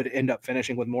would end up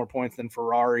finishing with more points than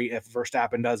Ferrari if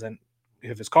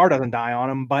his car doesn't die on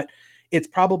him, but it's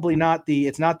probably not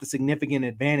the significant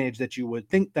advantage that you would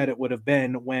think that it would have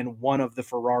been when one of the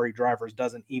Ferrari drivers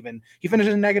he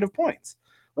finishes in negative points.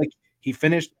 He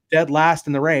finished dead last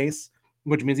in the race,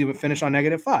 which means he would finish on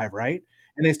 -5, right?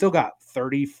 And they still got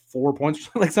 34 points,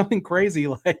 something crazy,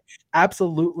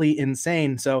 absolutely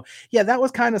insane. So yeah, that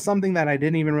was kind of something that I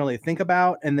didn't even really think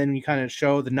about. And then you kind of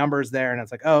show the numbers there and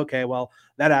it's oh, okay, well,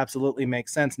 that absolutely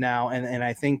makes sense now. And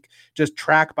I think just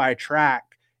track by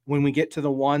track, when we get to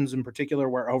the ones in particular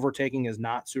where overtaking is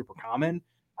not super common,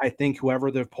 I think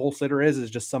whoever the pole sitter is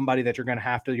just somebody that you're going to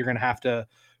have to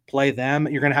play them.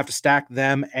 You're going to have to stack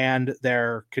them and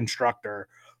their constructor.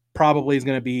 Probably is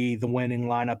going to be the winning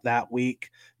lineup that week,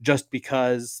 just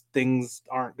because things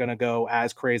aren't going to go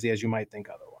as crazy as you might think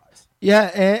otherwise.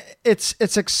 Yeah, it's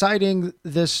exciting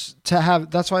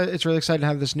that's why it's really exciting to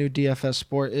have this new DFS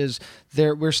sport.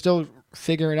 We're still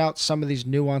figuring out some of these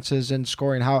nuances in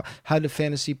scoring, how do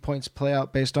fantasy points play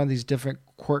out based on these different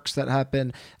quirks that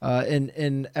happen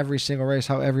in every single race,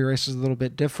 how every race is a little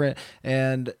bit different.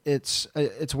 And it's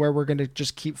where we're going to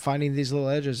just keep finding these little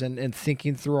edges and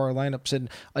thinking through our lineups in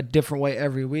a different way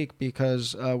every week,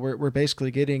 because we're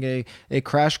basically getting a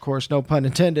crash course, no pun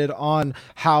intended, on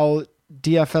how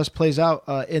DFS plays out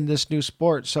in this new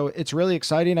sport. So it's really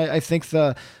exciting. I think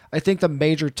the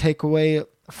major takeaway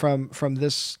from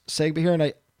this segment here,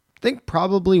 and think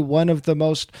probably one of the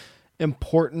most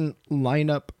important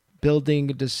lineup building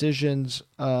decisions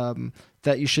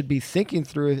that you should be thinking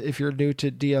through if you're new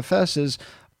to DFS is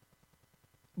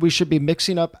we should be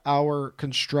mixing up our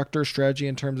constructor strategy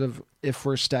in terms of if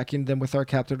we're stacking them with our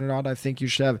captain or not. I think you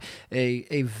should have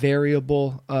a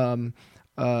variable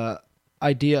uh,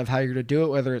 idea of how you're going to do it,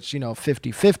 whether it's,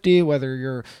 50-50, whether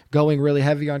you're going really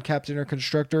heavy on captain or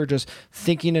constructor, just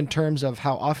thinking in terms of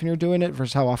how often you're doing it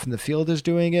versus how often the field is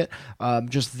doing it.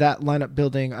 Just that lineup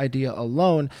building idea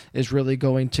alone is really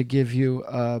going to give you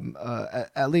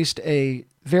at least a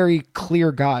very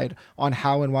clear guide on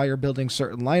how and why you're building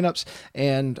certain lineups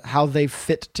and how they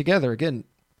fit together. Again,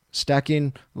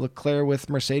 stacking Leclerc with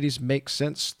Mercedes makes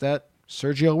sense that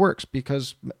Sergio works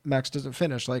because Max doesn't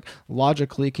finish. Like,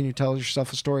 logically, can you tell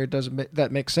yourself a story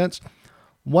that makes sense?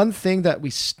 One thing that we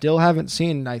still haven't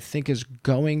seen, and I think is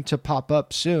going to pop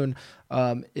up soon,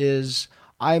 is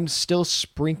I'm still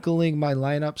sprinkling my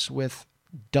lineups with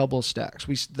double stacks.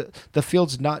 The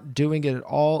field's not doing it at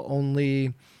all.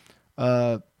 Only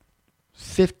 15%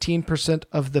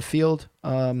 of the field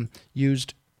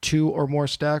used 2 or more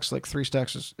stacks. Like 3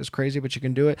 stacks is crazy, but you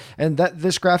can do it. And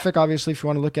this graphic, obviously, if you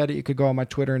want to look at it, you could go on my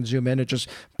Twitter and zoom in. It just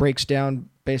breaks down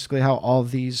basically how all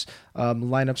of these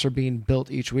lineups are being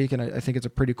built each week, and I think it's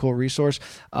a pretty cool resource.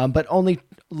 But only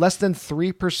less than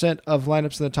 3% of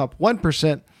lineups in the top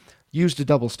 1% used a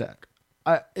double stack.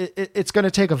 It's going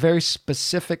to take a very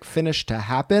specific finish to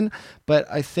happen,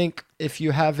 but I think if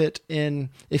you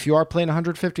are playing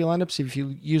 150 lineups, if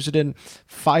you use it in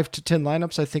 5 to 10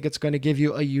 lineups, I think it's going to give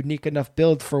you a unique enough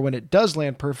build for when it does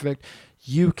land perfect,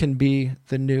 you can be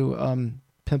the new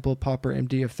pimple popper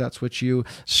MD if that's what you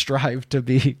strive to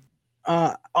be.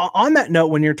 On that note,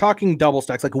 when you're talking double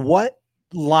stacks, like what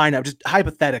lineup, just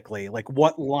hypothetically, like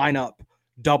what lineup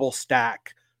double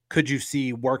stack could you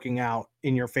see working out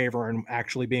in your favor and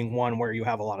actually being one where you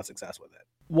have a lot of success with it?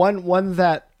 One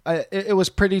that it was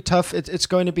pretty tough. It's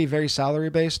going to be very salary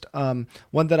based.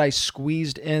 One that I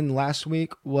squeezed in last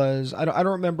week was I don't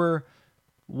remember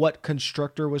what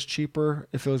constructor was cheaper,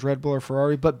 if it was Red Bull or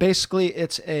Ferrari, but basically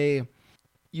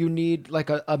you need like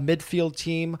a midfield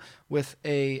team with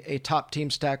a top team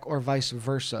stack or vice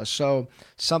versa. So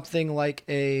something like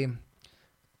a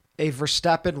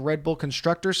Verstappen Red Bull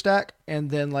constructor stack and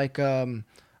then like an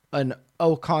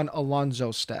Ocon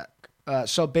Alonso stack.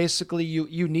 So basically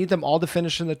you need them all to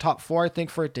finish in the top 4, I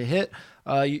think, for it to hit.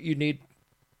 You need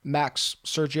Max,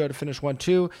 Sergio to finish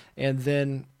 1-2, and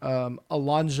then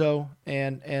Alonso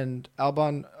and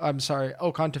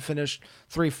Ocon to finish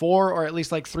 3-4, or at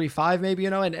least like 3-5 maybe,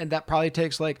 and that probably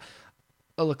takes like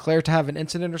a Leclerc to have an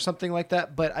incident or something like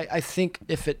that. But I think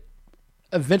if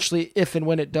and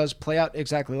when it does play out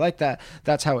exactly like that,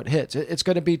 that's how it hits. It's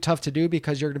going to be tough to do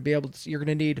because you're going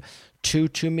to need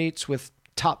two meets with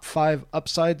top 5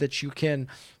 upside that you can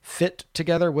fit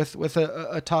together with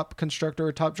a top constructor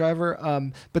or top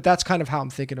driver. But that's kind of how I'm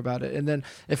thinking about it. And then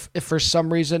if for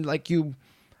some reason, like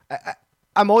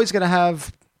I'm always going to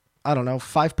have, I don't know,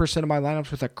 5% of my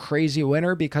lineups with a crazy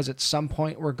winner because at some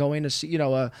point we're going to see,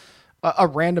 a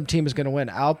random team is going to win.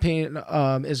 Alpine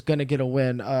is going to get a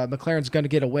win. McLaren's going to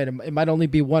get a win. It might only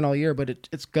be one all year, but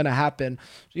it's going to happen.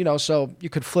 So you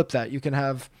could flip that. You can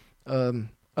have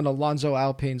an Alonso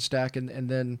Alpine stack and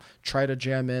then try to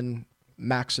jam in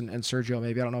Max and Sergio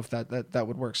maybe. I don't know if that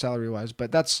would work salary-wise,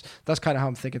 but that's kind of how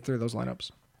I'm thinking through those lineups.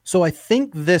 So I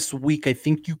think this week,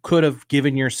 you could have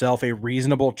given yourself a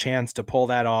reasonable chance to pull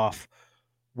that off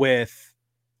with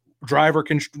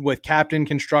with captain,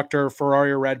 constructor,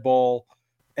 Ferrari or Red Bull,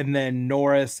 and then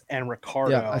Norris and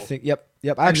Ricciardo. Yeah, I think. Yep.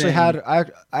 I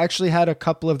actually had a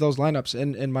couple of those lineups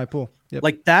in my pool. Yep.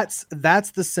 Like that's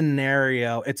the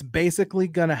scenario. It's basically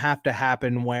gonna have to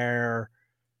happen where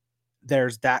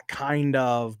there's that kind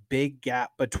of big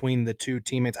gap between the two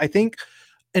teammates. I think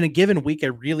in a given week, I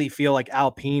really feel like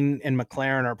Alpine and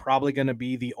McLaren are probably going to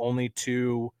be the only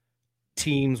two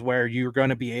teams where you're going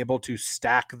to be able to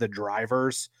stack the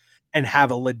drivers and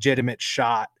have a legitimate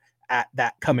shot at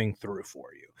that coming through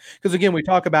for you. Because again, we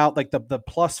talk about like the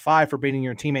 +5 for beating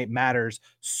your teammate matters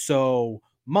so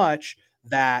much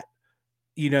that,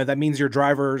 that means your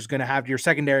driver is going to have the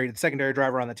secondary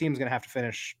driver on the team is going to have to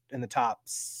finish in the top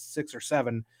 6 or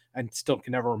 7. I still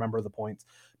can never remember the points,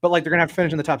 but like they're going to have to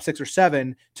finish in the top 6 or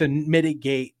 7 to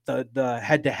mitigate the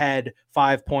head-to-head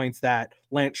 5 points that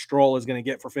Lance Stroll is going to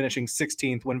get for finishing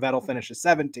 16th when Vettel finishes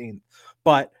 17th.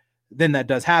 But then that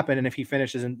does happen. And if he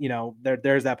finishes in,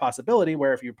 there's that possibility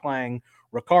where if you're playing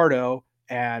Ricciardo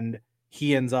and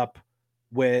he ends up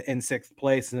in 6th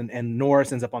place and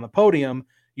Norris ends up on the podium,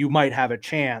 you might have a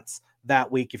chance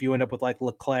that week if you end up with like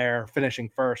Leclerc finishing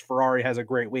first. Ferrari has a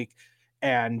great week.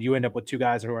 and you end up with two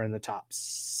guys who are in the top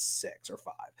 6 or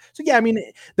 5. So yeah, I mean,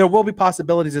 there will be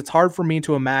possibilities. It's hard for me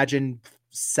to imagine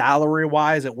salary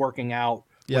wise it working out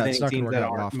Yeah, with it's any not going to teams work that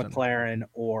out aren't often. McLaren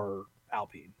or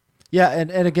Alpine. Yeah,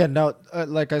 and again, no,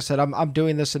 like I said, I'm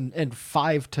doing this in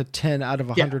 5 to 10 out of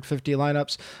Yeah. 150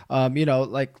 lineups.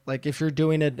 Like if you're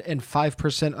doing it in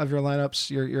 5% of your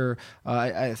lineups,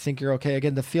 I think you're okay.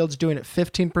 Again, the field's doing it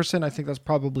 15%. I think that's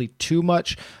probably too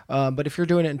much. But if you're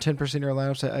doing it in 10% of your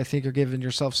lineups, I think you're giving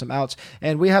yourself some outs.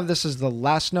 And we have this as the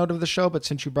last note of the show, but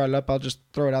since you brought it up, I'll just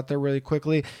throw it out there really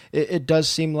quickly. It does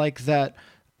seem like that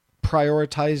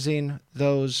prioritizing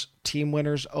those team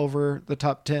winners over the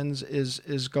top tens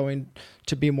is going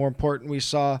to be more important. We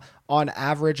saw on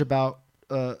average about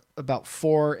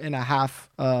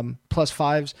 4.5 plus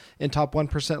fives in top 1%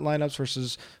 lineups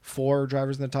versus 4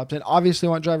 drivers in the top 10. Obviously,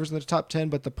 want drivers in the top 10,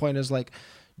 but the point is like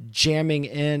jamming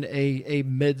in a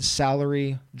mid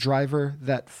salary driver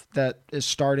that is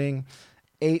starting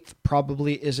eighth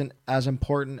probably isn't as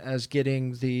important as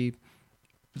getting the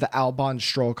Albon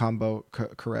Stroll combo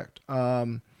correct.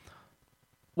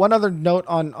 One other note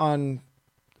on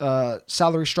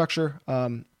salary structure.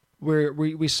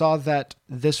 We saw that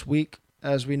this week,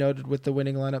 as we noted with the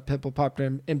winning lineup, Pimple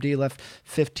Popper MD left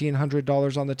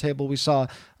 $1,500 on the table. We saw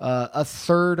a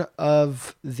third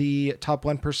of the top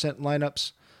 1%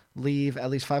 lineups leave at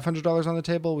least $500 on the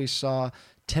table. We saw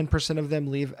 10% of them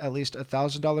leave at least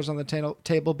 $1,000 on the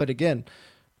table. But again,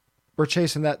 we're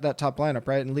chasing that top lineup,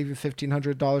 right? And leaving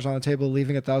 $1,500 on the table,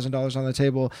 leaving $1,000 on the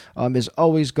table is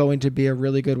always going to be a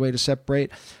really good way to separate.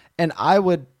 And I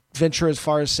would venture as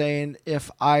far as saying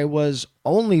if I was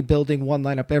only building one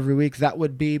lineup every week, that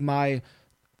would be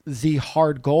the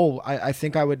hard goal. I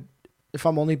think I would, if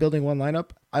I'm only building one lineup,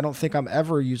 I don't think I'm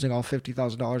ever using all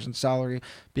 $50,000 in salary,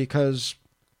 because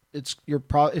if you're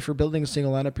building a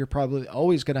single lineup, you're probably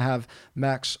always going to have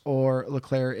Max or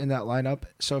Leclerc in that lineup.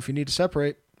 So if you need to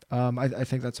separate, I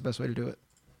think that's the best way to do it.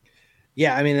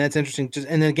 Yeah, I mean, that's interesting.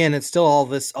 And again, it's still all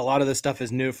this. A lot of this stuff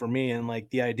is new for me, and like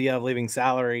the idea of leaving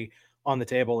salary on the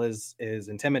table is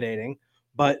intimidating.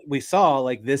 But we saw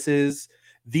like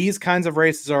these kinds of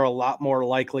races are a lot more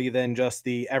likely than just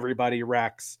the everybody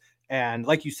wrecks. And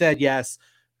like you said, yes,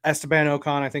 Esteban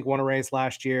Ocon I think won a race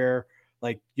last year.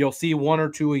 Like you'll see one or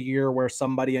two a year where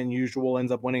somebody unusual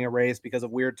ends up winning a race because of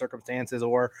weird circumstances,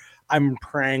 or I'm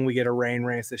praying we get a rain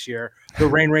race this year. The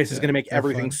rain race is going to make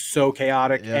everything fun. so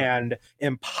chaotic Yeah. and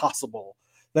impossible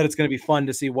that it's going to be fun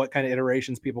to see what kind of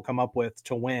iterations people come up with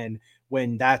to win,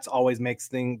 when that always makes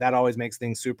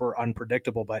things super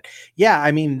unpredictable. But yeah,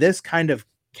 I mean, this kind of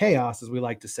chaos, as we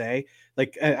like to say,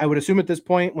 like I would assume at this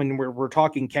point when we're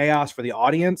talking chaos for the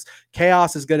audience,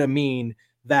 chaos is going to mean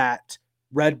that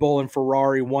Red Bull and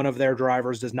Ferrari, one of their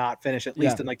drivers does not finish at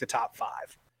least in like the top 5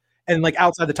 and like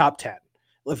outside the top 10.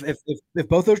 If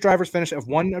both those drivers finish, if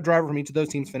one driver from each of those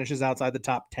teams finishes outside the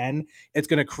top 10, it's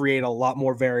going to create a lot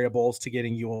more variables to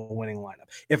getting you a winning lineup.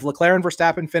 If Leclerc and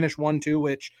Verstappen finish 1-2,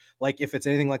 which like if it's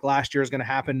anything like last year is going to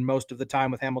happen most of the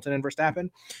time with Hamilton and Verstappen,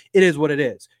 it is what it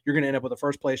is. You're going to end up with a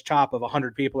first place chop of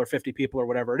 100 people or 50 people or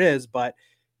whatever it is. But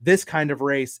this kind of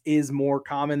race is more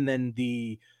common than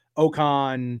the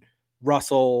Ocon,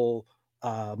 Russell,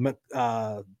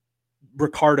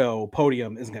 Ricardo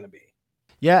podium is going to be.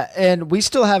 Yeah, and we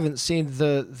still haven't seen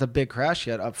the big crash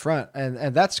yet up front,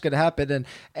 and that's going to happen.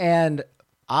 And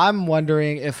I'm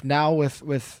wondering if now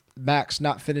with Max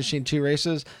not finishing 2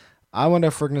 races, I wonder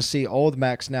if we're going to see old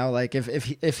Max now. Like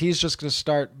if he's just going to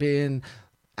start being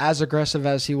as aggressive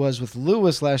as he was with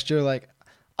Lewis last year. Like,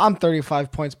 I'm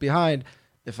 35 points behind.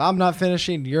 If I'm not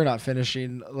finishing, you're not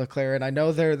finishing, Leclerc. And I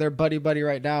know they're buddy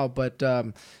right now, but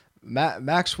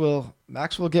Max will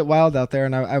get wild out there.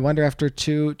 And I wonder after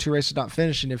two races not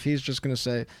finishing if he's just going to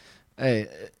say, hey,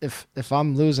 if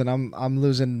I'm losing, I'm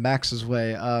losing Max's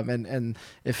way. And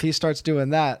if he starts doing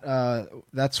that,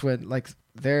 that's when like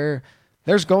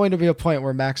there's going to be a point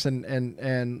where Max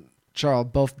and Charles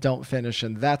both don't finish,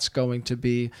 and that's going to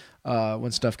be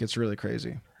when stuff gets really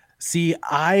crazy. See,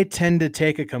 I tend to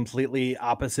take a completely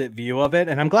opposite view of it,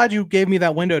 and I'm glad you gave me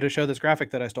that window to show this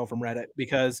graphic that I stole from Reddit,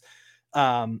 because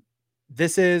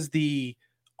this is the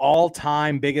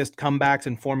all-time biggest comebacks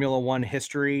in Formula One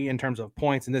history in terms of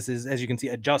points, and this is, as you can see,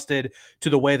 adjusted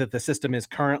to the way that the system is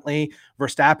currently.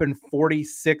 Verstappen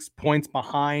 46 points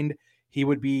behind. He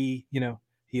would be,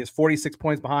 he is 46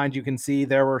 points behind. You can see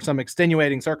there were some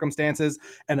extenuating circumstances,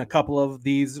 and a couple of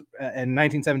these in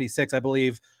 1976, I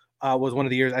believe, was one of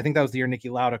the years. I think that was the year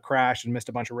Niki Lauda crashed and missed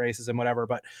a bunch of races and whatever.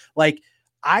 But like,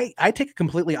 I take a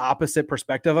completely opposite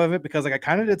perspective of it, because like I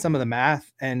kind of did some of the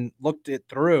math and looked it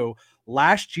through.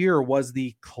 Last year was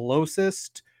the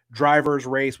closest drivers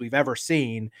race we've ever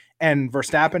seen. And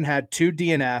Verstappen had 2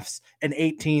 DNFs, an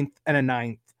 18th and a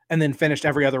 9th, and then finished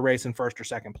every other race in first or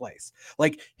second place.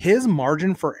 Like, his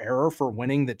margin for error for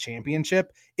winning the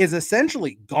championship is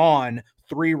essentially gone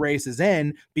 3 races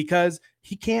in, because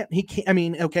he can't, I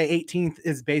mean, okay, 18th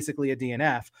is basically a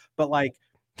DNF, but like,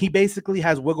 he basically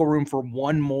has wiggle room for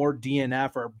one more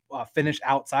DNF or finish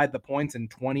outside the points in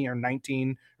 20 or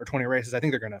 19 or 20 races. I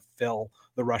think they're going to fill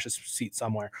the Russia's seat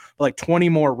somewhere, but like 20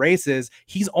 more races,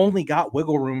 he's only got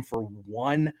wiggle room for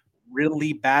one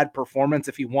really bad performance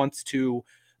if he wants to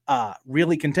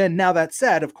really contend. Now, that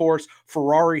said, of course,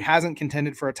 Ferrari hasn't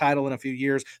contended for a title in a few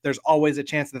years. There's always a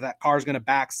chance that that car is going to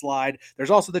backslide.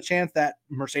 There's also the chance that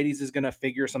Mercedes is going to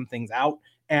figure some things out,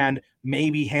 and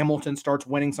maybe Hamilton starts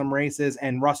winning some races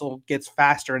and Russell gets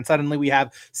faster, and suddenly we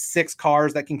have 6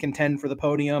 cars that can contend for the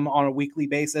podium on a weekly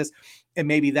basis. And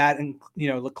maybe that, and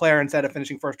Leclerc, instead of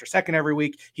finishing first or second every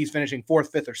week, he's finishing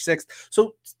 4th, 5th, or 6th.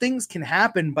 So things can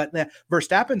happen, but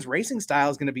Verstappen's racing style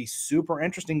is going to be super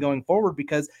interesting going forward,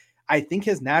 because I think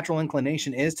his natural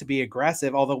inclination is to be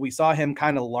aggressive, although we saw him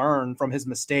kind of learn from his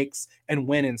mistakes and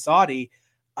win in Saudi.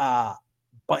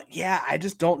 But yeah, I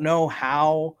just don't know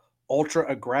how ultra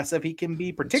aggressive he can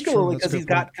be, particularly because he's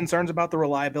got concerns about the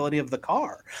reliability of the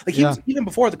car. Like, he was, even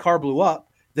before the car blew up,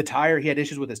 he had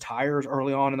issues with his tires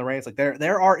early on in the race. Like,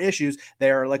 there are issues.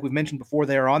 They're, like we've mentioned before,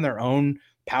 they are on their own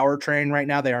powertrain right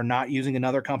now. They are not using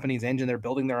another company's engine. They're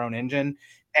building their own engine.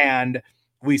 And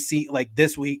we see, like,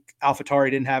 this week,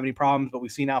 AlphaTauri didn't have any problems, but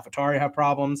we've seen AlphaTauri have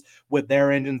problems with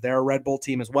their engines. They're a Red Bull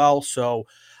team as well. So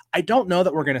I don't know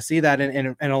that we're going to see that.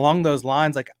 And along those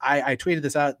lines, like, I tweeted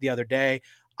this out the other day,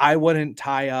 I wouldn't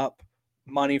tie up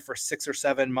money for 6 or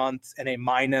 7 months in a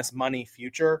minus money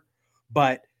future,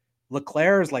 but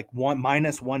Leclerc is like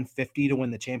minus 150 to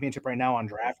win the championship right now on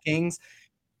DraftKings.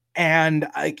 And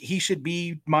like, he should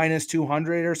be minus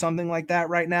 200 or something like that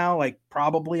right now, like,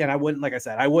 probably. And I wouldn't, like I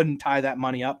said, I wouldn't tie that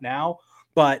money up now,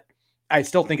 but I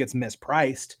still think it's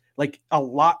mispriced. Like, a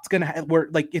lot's going to where,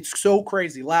 like, it's so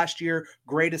crazy. Last year,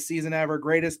 greatest season ever,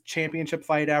 greatest championship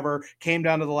fight ever, came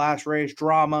down to the last race,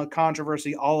 drama,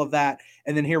 controversy, all of that.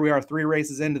 And then here we are 3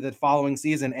 races into the following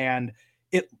season, and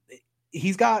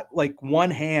he's got like one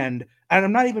hand, and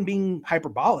I'm not even being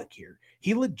hyperbolic here.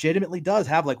 He legitimately does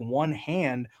have like one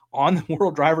hand on the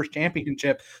World Drivers'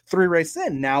 Championship 3 races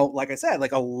in. Now, like I said,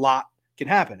 like, a lot can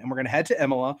happen, and we're going to head to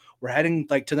Imola. We're heading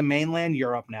like to the mainland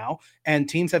Europe now, and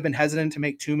teams have been hesitant to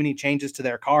make too many changes to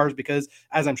their cars because,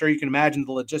 as I'm sure you can imagine,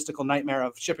 the logistical nightmare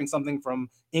of shipping something from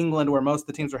England, where most of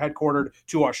the teams are headquartered,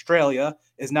 to Australia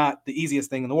is not the easiest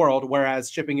thing in the world,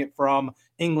 whereas shipping it from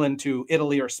England to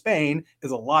Italy or Spain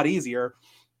is a lot easier.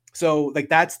 So, like,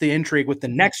 that's the intrigue with the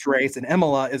next race, and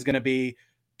Imola is going to be,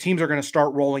 teams are going to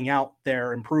start rolling out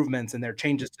their improvements and their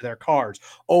changes to their cars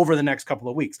over the next couple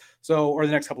of weeks. So, or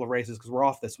the next couple of races, because we're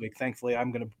off this week. Thankfully,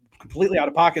 I'm going to completely out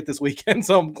of pocket this weekend,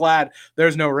 so I'm glad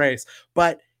there's no race.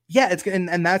 But yeah,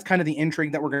 and that's kind of the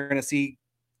intrigue that we're going to see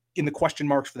in the question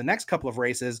marks for the next couple of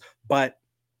races. But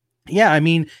yeah, I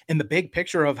mean, in the big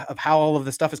picture of how all of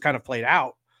this stuff is kind of played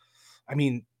out, I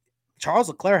mean, Charles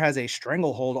Leclerc has a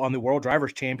stranglehold on the World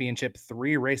Drivers' Championship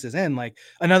 3 races in. Like,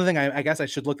 another thing, I guess I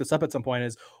should look this up at some point,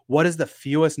 is what is the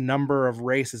fewest number of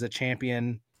races a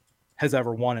champion has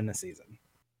ever won in a season?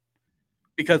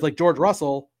 Because, like, George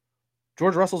Russell's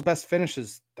best finish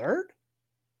is 3rd.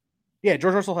 Yeah,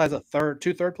 George Russell has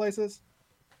 2 third places.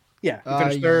 Yeah, he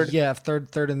finished 3rd. Yeah,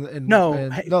 third in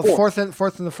fourth.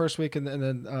 fourth in the first week, and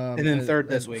then 3rd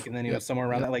this week, and then he was somewhere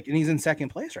around that. Like, and he's in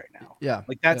 2nd place right now. Yeah,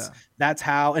 like that's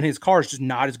how, and his car is just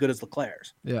not as good as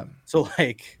Leclerc's. Yeah. So,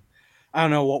 like, I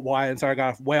don't know why. And sorry, I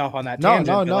got way off on that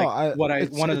tangent. No. Like,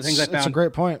 one of the things I found, it's a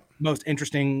great point, most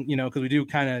interesting, because we do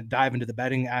kind of dive into the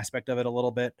betting aspect of it a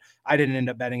little bit. I didn't end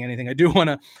up betting anything.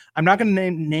 I'm not going to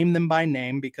name them by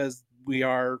name because we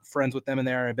are friends with them and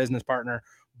they are a business partner.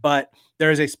 But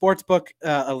there is a sports book,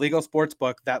 a legal sports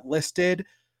book, that listed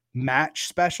match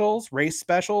specials, race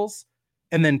specials,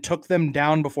 and then took them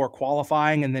down before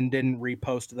qualifying and then didn't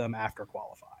repost them after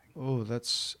qualifying. Oh,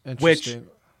 that's interesting.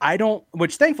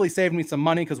 Which thankfully saved me some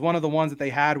money, because one of the ones that they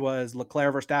had was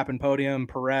Leclerc, Verstappen podium,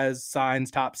 Perez,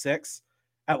 Sainz top 6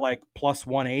 at like plus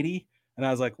 180. And I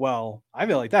was like, well, I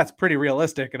feel like that's pretty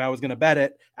realistic. And I was going to bet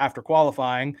it after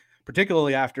qualifying,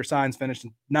 particularly after Sainz finished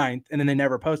 9th, and then they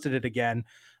never posted it again.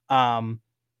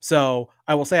 So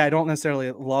I will say I don't necessarily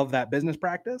love that business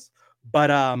practice, but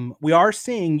we are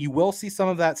seeing, you will see some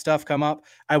of that stuff come up.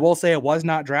 I will say it was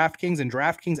not DraftKings, and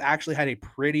DraftKings actually had a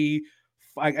pretty,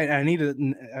 I need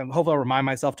to, hopefully I'll remind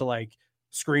myself to like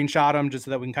screenshot them just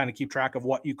so that we can kind of keep track of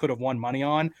what you could have won money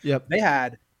on. Yep. They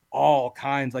had all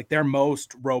kinds, like their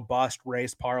most robust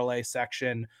race parlay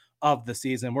section of the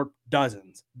season were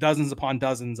dozens upon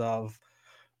dozens of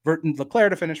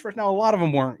Leclerc to finish first. Now, a lot of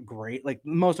them weren't great. Like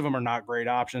most of them are not great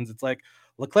options. It's like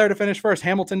Leclerc to finish first,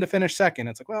 Hamilton to finish second.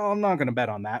 It's like, well, I'm not going to bet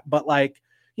on that. But like,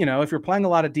 if you're playing a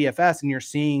lot of DFS and you're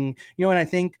seeing, and I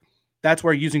think that's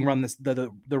where using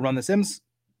the Run the Sims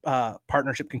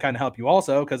partnership can kind of help you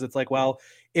also, because it's like, well,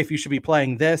 if you should be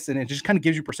playing this, and it just kind of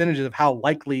gives you percentages of how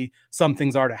likely some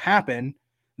things are to happen,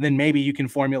 then maybe you can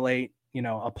formulate,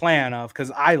 a plan of,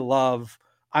 because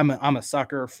I'm a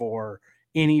sucker for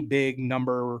any big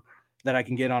number that I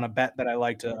can get on a bet that I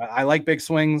like big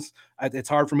swings. It's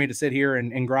hard for me to sit here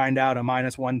and grind out a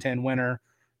minus 110 winner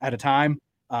at a time.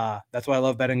 That's why I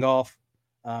love betting golf,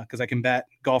 because I can bet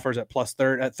golfers at plus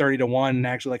 30 at 30 to 1 and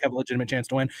actually like have a legitimate chance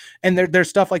to win. And there's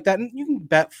stuff like that. And you can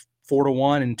bet 4 to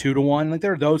 1 and 2 to 1. Like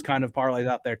there are those kind of parlays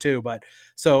out there too. But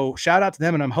so shout out to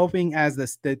them. And I'm hoping as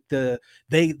the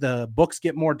books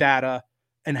get more data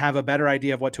and have a better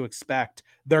idea of what to expect,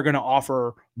 they're going to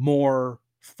offer more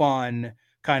fun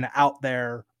kind of out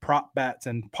there prop bets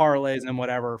and parlays and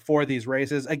whatever for these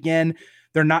races. Again,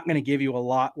 they're not going to give you a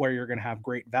lot where you're going to have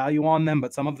great value on them,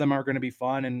 but some of them are going to be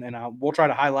fun, and we'll try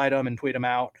to highlight them and tweet them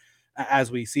out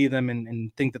as we see them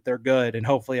and think that they're good. And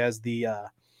hopefully as the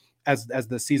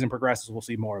season progresses, we'll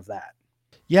see more of that.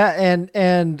 Yeah.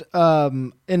 And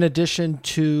in addition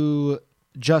to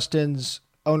Justin's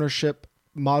ownership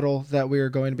model that we are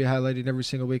going to be highlighting every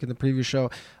single week in the preview show,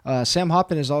 Sam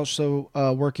Hoppin is also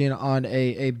working on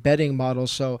a betting model.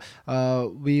 So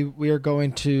we are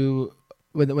going to,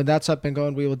 when that's up and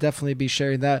going, we will definitely be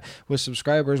sharing that with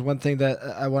subscribers. One thing that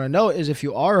I want to note is if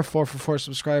you are a 4for4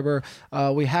 subscriber,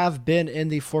 we have been in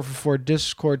the 4for4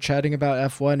 Discord chatting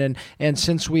about F1, and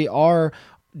since we are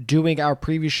doing our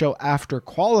preview show after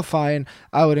qualifying,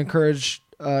 I would encourage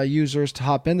users to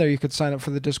hop in there. You could sign up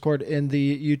for the Discord in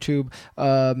the YouTube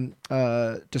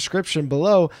description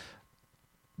below.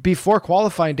 Before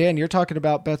qualifying, Dan, you're talking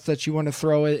about bets that you want to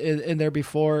throw in there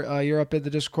before you're up in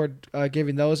the Discord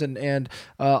giving those, and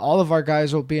all of our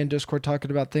guys will be in Discord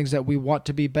talking about things that we want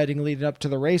to be betting leading up to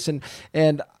the race,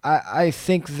 and I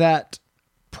think that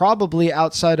probably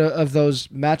outside of those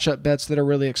matchup bets that are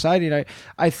really exciting,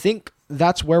 I think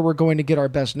that's where we're going to get our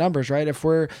best numbers, right? If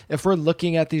we're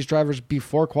looking at these drivers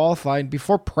before qualifying,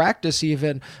 before practice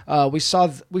even, we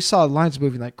saw lines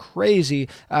moving like crazy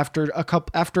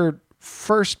after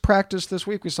first practice this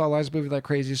week. We saw lines moving like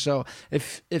crazy. So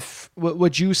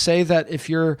would you say that if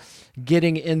you're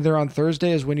getting in there on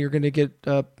Thursday is when you're going to get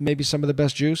maybe some of the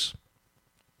best juice?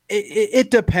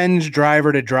 It depends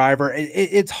driver to driver.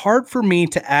 It's hard for me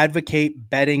to advocate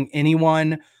betting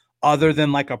anyone other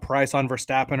than like a price on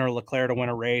Verstappen or Leclerc to win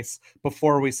a race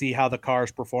before we see how the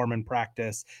cars perform in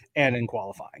practice and in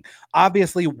qualifying.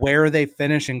 Obviously, where they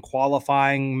finish in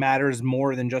qualifying matters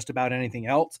more than just about anything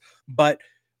else. But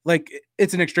like,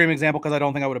 it's an extreme example because I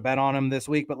don't think I would have bet on him this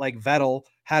week, but like Vettel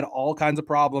had all kinds of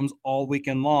problems all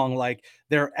weekend long. Like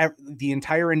the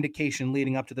entire indication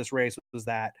leading up to this race was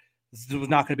that it was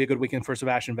not going to be a good weekend for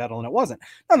Sebastian Vettel, and it wasn't.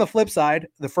 On the flip side,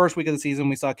 the first week of the season,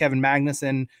 we saw Kevin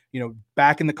Magnussen,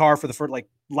 back in the car for the first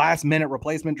last minute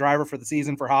replacement driver for the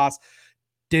season for Haas.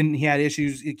 He had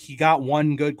issues. He got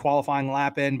one good qualifying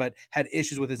lap in, but had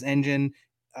issues with his engine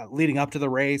leading up to the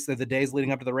race, the days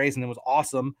leading up to the race, and it was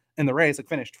awesome in the race. Like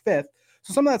finished fifth.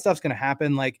 So some of that stuff's going to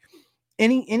happen. Like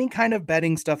any kind of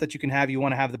betting stuff that you can have, you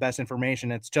want to have the best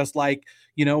information. It's just like,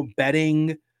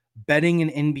 betting an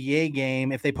NBA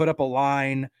game. If they put up a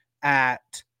line at,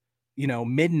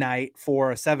 midnight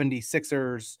for a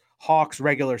 76ers Hawks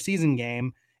regular season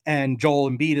game, and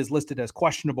Joel Embiid is listed as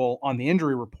questionable on the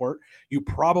injury report, you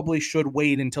probably should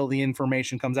wait until the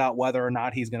information comes out whether or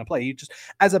not he's going to play. You just,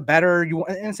 as a bettor,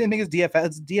 and same thing as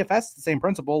DFS. DFS is the same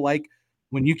principle. Like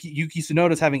when Yuki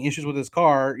Tsunoda's having issues with his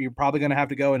car, you're probably going to have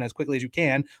to go and as quickly as you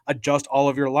can adjust all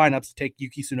of your lineups to take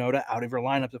Yuki Tsunoda out of your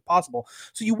lineups if possible.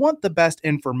 So you want the best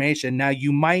information. Now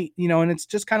you might, and it's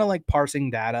just kind of like parsing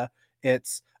data.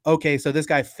 It's okay. So this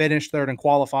guy finished third in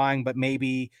qualifying, but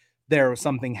maybe there was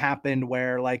something happened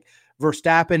where like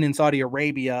Verstappen in Saudi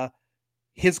Arabia,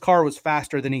 his car was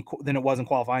faster than it was in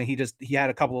qualifying. He had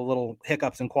a couple of little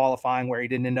hiccups in qualifying where he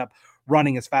didn't end up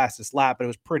running his fastest lap, but it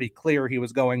was pretty clear he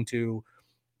was going to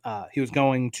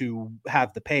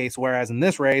have the pace. Whereas in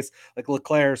this race, like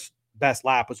Leclerc's best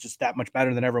lap was just that much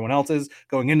better than everyone else's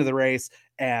going into the race.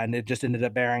 And it just ended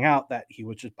up bearing out that he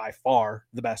was just by far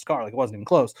the best car. Like it wasn't even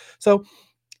close. So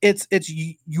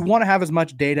you want to have as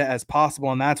much data as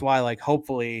possible. And that's why, like,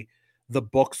 hopefully the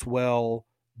books will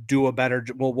do a better,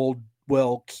 will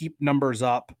will keep numbers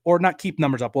up, or not keep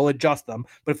numbers up, will adjust them.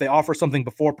 But if they offer something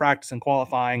before practice and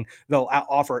qualifying, they'll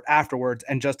offer it afterwards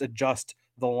and just adjust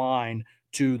the line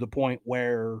to the point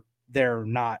where they're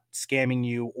not scamming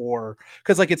you, or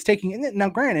because like it's taking, now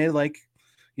granted, like,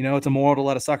 it's immoral to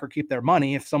let a sucker keep their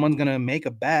money. If someone's going to make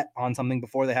a bet on something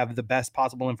before they have the best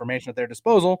possible information at their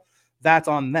disposal, that's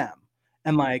on them.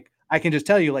 And like, I can just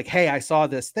tell you, like, hey, I saw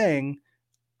this thing.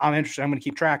 I'm interested. I'm going to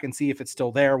keep track and see if it's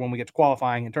still there when we get to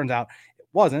qualifying. It turns out it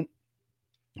wasn't.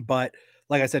 But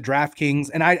like I said, DraftKings,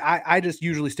 and I just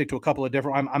usually stick to a couple of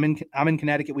different. I'm in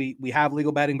Connecticut. We have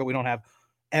legal betting, but we don't have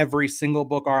every single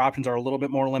book. Our options are a little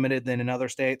bit more limited than in other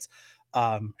states.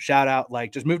 Shout out,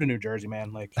 like, just move to New Jersey,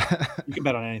 man. Like, you can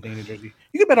bet on anything in New Jersey.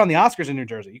 You can bet on the Oscars in New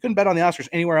Jersey. You couldn't bet on the Oscars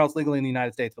anywhere else legally in the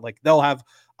United States, but like, they'll have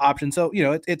options. So,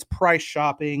 it's price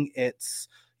shopping. It's,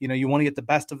 you want to get the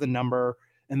best of the number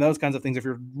and those kinds of things. If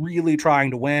you're really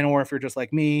trying to win, or if you're just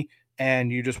like me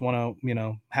and you just want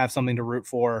to, have something to root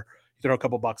for, you throw a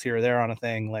couple bucks here or there on a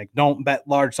thing. Like, don't bet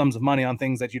large sums of money on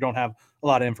things that you don't have a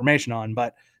lot of information on.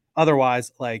 But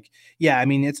otherwise, like, yeah, I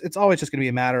mean, it's always just going to be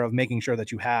a matter of making sure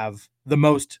that you have the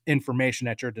most information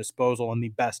at your disposal and the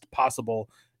best possible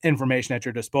information at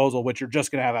your disposal, which you're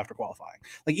just going to have after qualifying.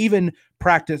 Like, even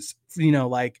practice,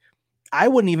 like, I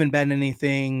wouldn't even bet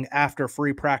anything after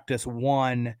free practice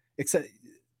one, except,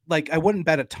 like, I wouldn't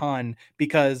bet a ton,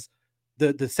 because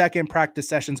the second practice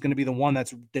session is going to be the one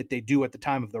that they do at the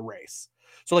time of the race.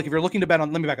 So like, if you're looking to bet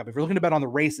on, let me back up. If you're looking to bet on the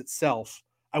race itself,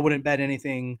 I wouldn't bet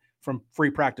anything from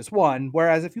free practice one.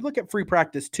 Whereas if you look at free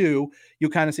practice two, you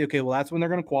kind of say, okay, well, that's when they're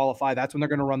going to qualify. That's when they're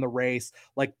going to run the race.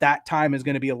 Like, that time is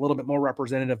going to be a little bit more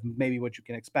representative, maybe what you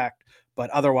can expect.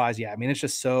 But otherwise, yeah, I mean, it's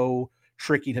just so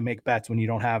tricky to make bets when you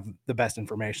don't have the best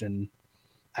information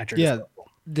at your disposal.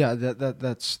 Yeah,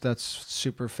 that's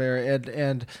super fair.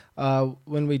 And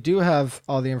when we do have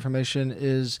all the information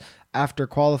is after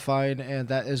qualifying, and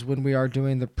that is when we are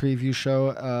doing the preview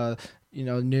show.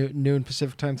 Noon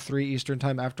Pacific time, 3 Eastern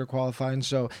time after qualifying.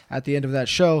 So at the end of that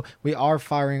show, we are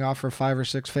firing off our 5 or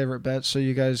 6 favorite bets. So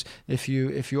you guys, if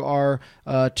you are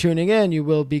tuning in, you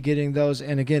will be getting those.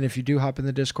 And again, if you do hop in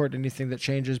the Discord, anything that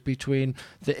changes between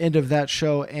the end of that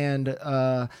show and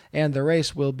the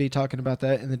race, we'll be talking about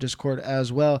that in the Discord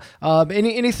as well.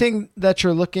 Anything that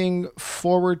you're looking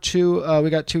forward to? We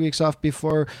got 2 weeks off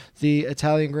before the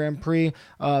Italian Grand Prix.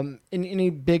 Any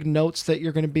big notes that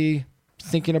you're going to be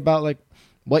thinking about, like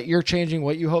what you're changing,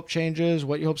 what you hope changes,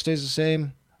 what you hope stays the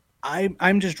same?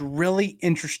 I'm just really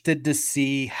interested to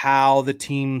see how the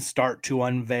teams start to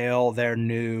unveil their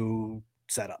new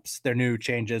setups, their new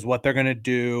changes, what they're going to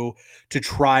do to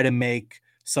try to make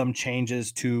some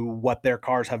changes to what their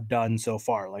cars have done so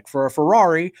far. Like, for a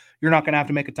Ferrari, you're not going to have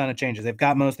to make a ton of changes. They've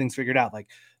got most things figured out. Like,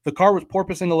 the car was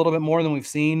porpoising a little bit more than we've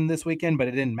seen this weekend, but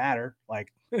it didn't matter.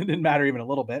 Like, it didn't matter even a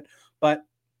little bit. But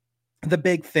the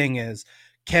big thing is,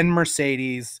 can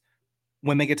Mercedes,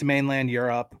 when they get to mainland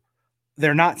Europe,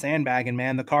 they're not sandbagging,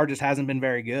 man. The car just hasn't been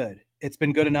very good. It's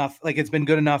been good enough. Like, it's been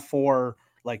good enough for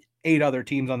like 8 other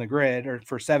teams on the grid, or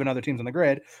for 7 other teams on the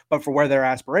grid, but for where their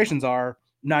aspirations are,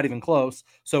 not even close.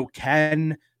 So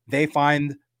can they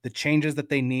find the changes that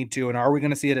they need to? And are we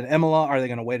going to see it in Imola? Are they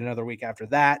going to wait another week after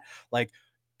that? Like,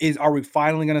 are we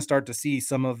finally going to start to see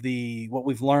some of what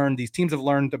we've learned, these teams have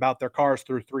learned about their cars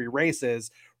through 3 races,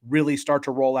 really start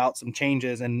to roll out some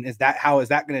changes? And how is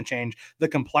that going to change the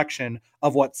complexion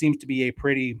of what seems to be a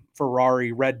pretty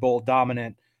Ferrari, Red Bull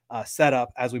dominant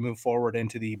setup as we move forward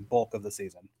into the bulk of the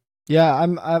season? Yeah,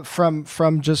 I'm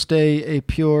from just a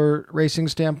pure racing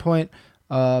standpoint.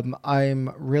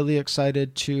 I'm really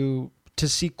excited to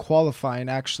see qualifying.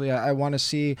 Actually, I want to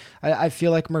see. I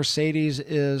feel like Mercedes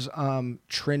is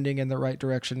trending in the right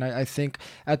direction. I think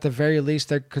at the very least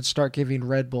they could start giving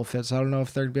Red Bull fits. I don't know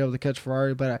if they're going to be able to catch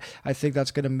Ferrari, but I think that's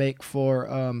going to make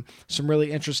for some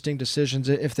really interesting decisions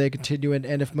if they continue. And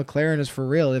if McLaren is for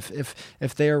real,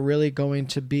 if they are really going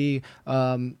to be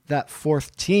that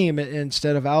 4th team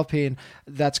instead of Alpine,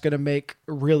 that's going to make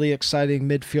really exciting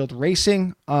midfield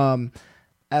racing.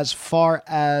 As far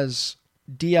as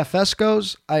DFS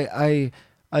goes, I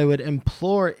would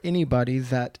implore anybody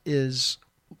that is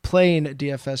playing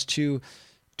DFS to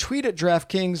tweet at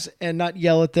DraftKings and not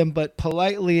yell at them, but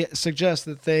politely suggest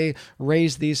that they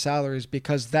raise these salaries,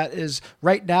 because that is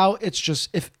right now. It's just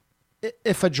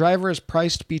if a driver is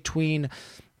priced between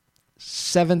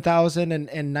 7,000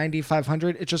 and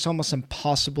 9,500, it's just almost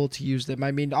impossible to use them.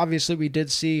 I mean, obviously we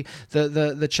did see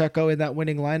the Checo in that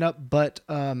winning lineup, but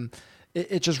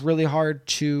it's just really hard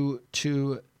to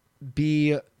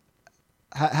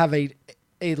have a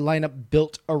lineup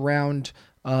built around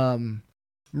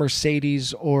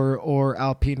Mercedes or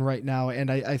Alpine right now.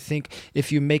 And I think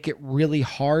if you make it really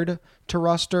hard to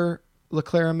roster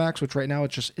Leclerc and Max, which right now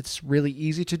it's really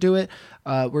easy to do it,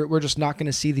 we're just not going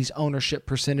to see these ownership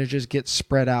percentages get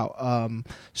spread out.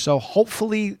 So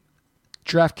hopefully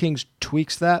DraftKings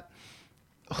tweaks that.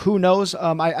 Who knows?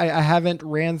 I haven't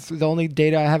ran through, the only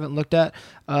data I haven't looked at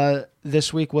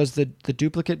this week was the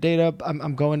duplicate data.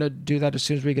 I'm going to do that as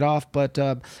soon as we get off, but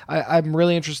I'm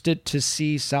really interested to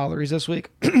see salaries this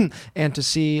week and to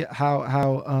see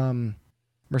how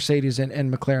Mercedes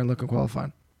and McLaren look in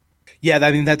qualifying. Yeah,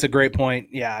 I mean, that's a great point.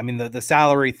 Yeah, I mean, the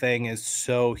salary thing is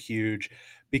so huge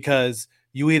because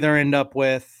you either end up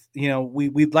with,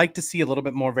 we'd like to see a little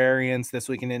bit more variance this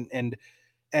week, and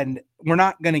we're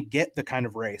not going to get the kind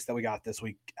of race that we got this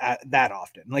week that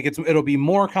often. Like it'll be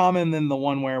more common than the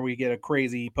one where we get a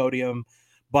crazy podium,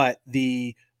 but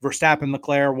the Verstappen,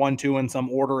 Leclerc 1-2 in some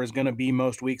order is going to be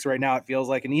most weeks right now, it feels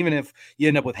like. And even if you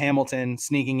end up with Hamilton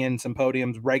sneaking in some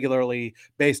podiums regularly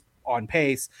based on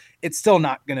pace, it's still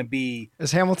not going to be.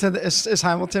 Is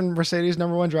Hamilton Mercedes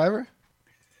number one driver?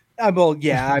 Well,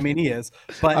 yeah, I mean, he is,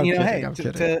 but hey,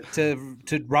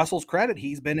 to Russell's credit,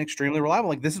 he's been extremely reliable.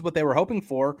 Like, this is what they were hoping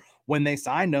for when they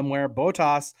signed him, where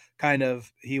Bottas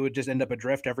he would just end up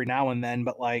adrift every now and then.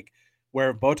 But like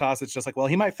where Bottas, it's just like, well,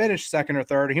 he might finish second or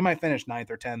third, or he might finish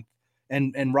 9th or 10th.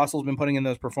 And Russell's been putting in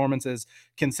those performances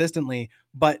consistently.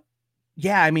 But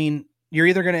yeah, I mean, you're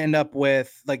either going to end up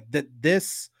with like that.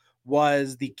 This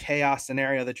was the chaos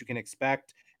scenario that you can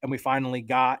expect. And we finally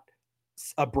got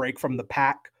a break from the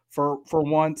pack for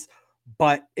once,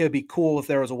 but it would be cool if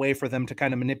there was a way for them to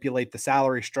kind of manipulate the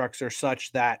salary structure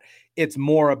such that it's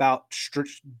more about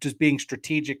just being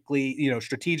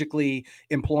strategically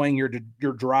employing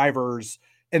your drivers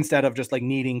instead of just like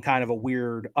needing kind of a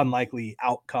weird, unlikely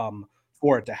outcome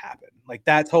for it to happen. Like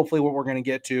that's hopefully what we're going to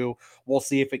get to. We'll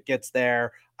see if it gets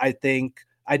there. I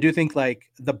do think like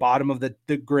the bottom of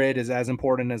the grid is as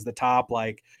important as the top.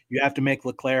 Like you have to make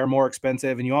Leclerc more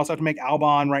expensive, and you also have to make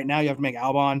Albon. Right now, you have to make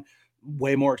Albon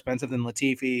way more expensive than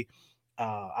Latifi.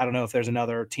 I don't know if there's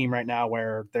another team right now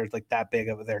where there's like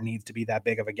there needs to be that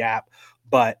big of a gap,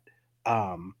 but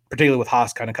particularly with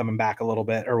Haas kind of coming back a little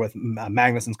bit, or with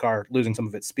Magnussen's car losing some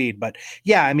of its speed. But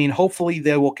yeah, I mean, hopefully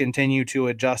they will continue to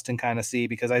adjust and kind of see,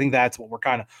 because I think that's what we're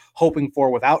kind of hoping for,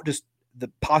 without just the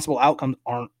possible outcomes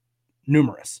aren't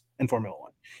numerous in Formula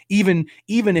One. Even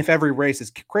if every race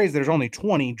is crazy, there's only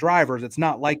 20 drivers. It's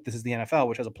not like this is the NFL,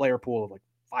 which has a player pool of like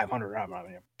 500. I don't know how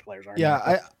many players are.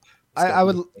 Yeah, I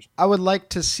would like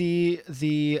to see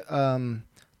the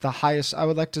highest. I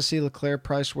would like to see Leclerc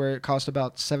price where it costs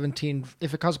about 17.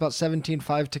 If it costs about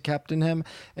 17.5 to captain him,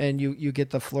 and you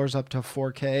get the floors up to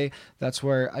 4K, that's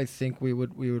where I think we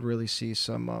would really see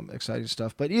some exciting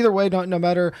stuff. But either way, no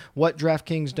matter what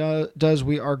DraftKings does,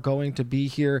 we are going to be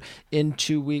here in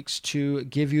 2 weeks to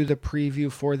give you the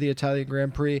preview for the Italian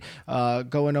Grand Prix,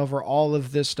 going over all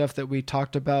of this stuff that we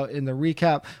talked about in the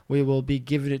recap. We will be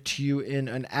giving it to you in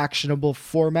an actionable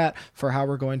format for how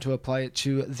we're going to apply it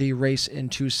to the race in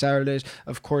 2 Saturdays.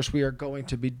 Of course, we are going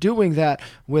to be doing that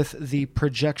with the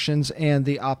projections and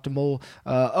the optimal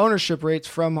ownership rates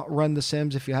from Run the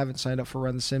Sims. If you haven't signed up for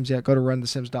Run the Sims yet, go to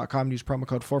runthesims.com and use promo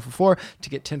code 4for4 to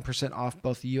get 10% off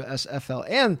both the USFL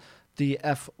and the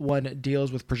F1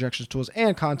 deals with projections tools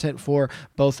and content for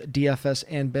both DFS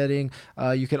and betting.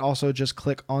 You can also just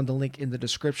click on the link in the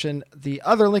description. The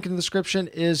other link in the description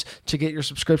is to get your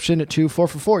subscription to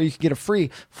 4for4. You can get a free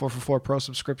 4for4 Pro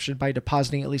subscription by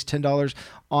depositing at least $10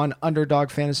 on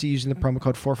Underdog Fantasy using the promo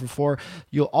code 4for4.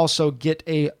 You'll also get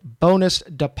a bonus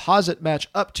deposit match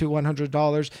up to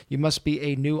 $100. You must be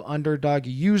a new Underdog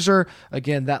user.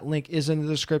 Again, that link is in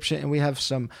the description, and we have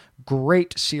some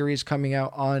great series coming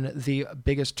out on the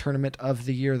biggest tournament of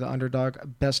the year, the Underdog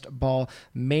Best Ball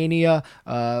Mania.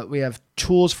 We have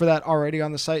tools for that already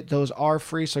on the site. Those are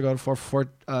free, so go to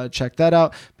 4for4, check that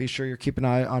out. Be sure you're keeping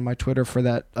an eye on my Twitter for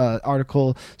that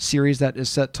article series that is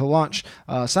set to launch.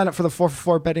 Sign up for the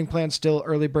 4for4 betting plan. Still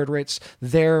early bird rates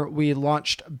there. We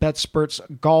launched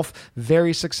BetSperts Golf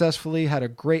very successfully, had a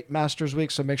great Masters week,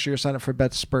 so make sure you're signed up for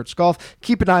BetSperts Golf.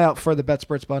 Keep an eye out for the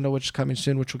BetSperts bundle, which is coming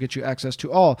soon, which will get you access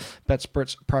to all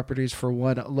BetSperts properties for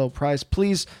one low price.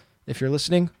 Please, if you're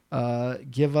listening,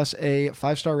 give us a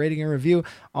 5-star rating and review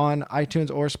on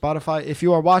iTunes or Spotify. If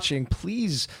you are watching,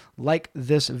 please like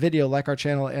this video, like our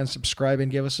channel, and subscribe, and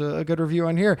give us a good review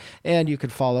on here. And you can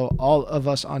follow all of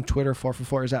us on Twitter.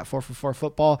 4for4 is at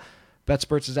 4for4football.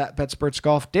 BetSperts is at BetSperts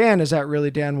Golf. Dan is at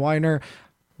Really Dan Weiner.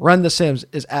 Run the Sims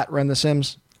is at Run the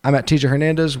Sims. I'm at TJ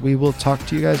Hernandez. We will talk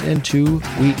to you guys in 2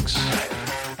 weeks.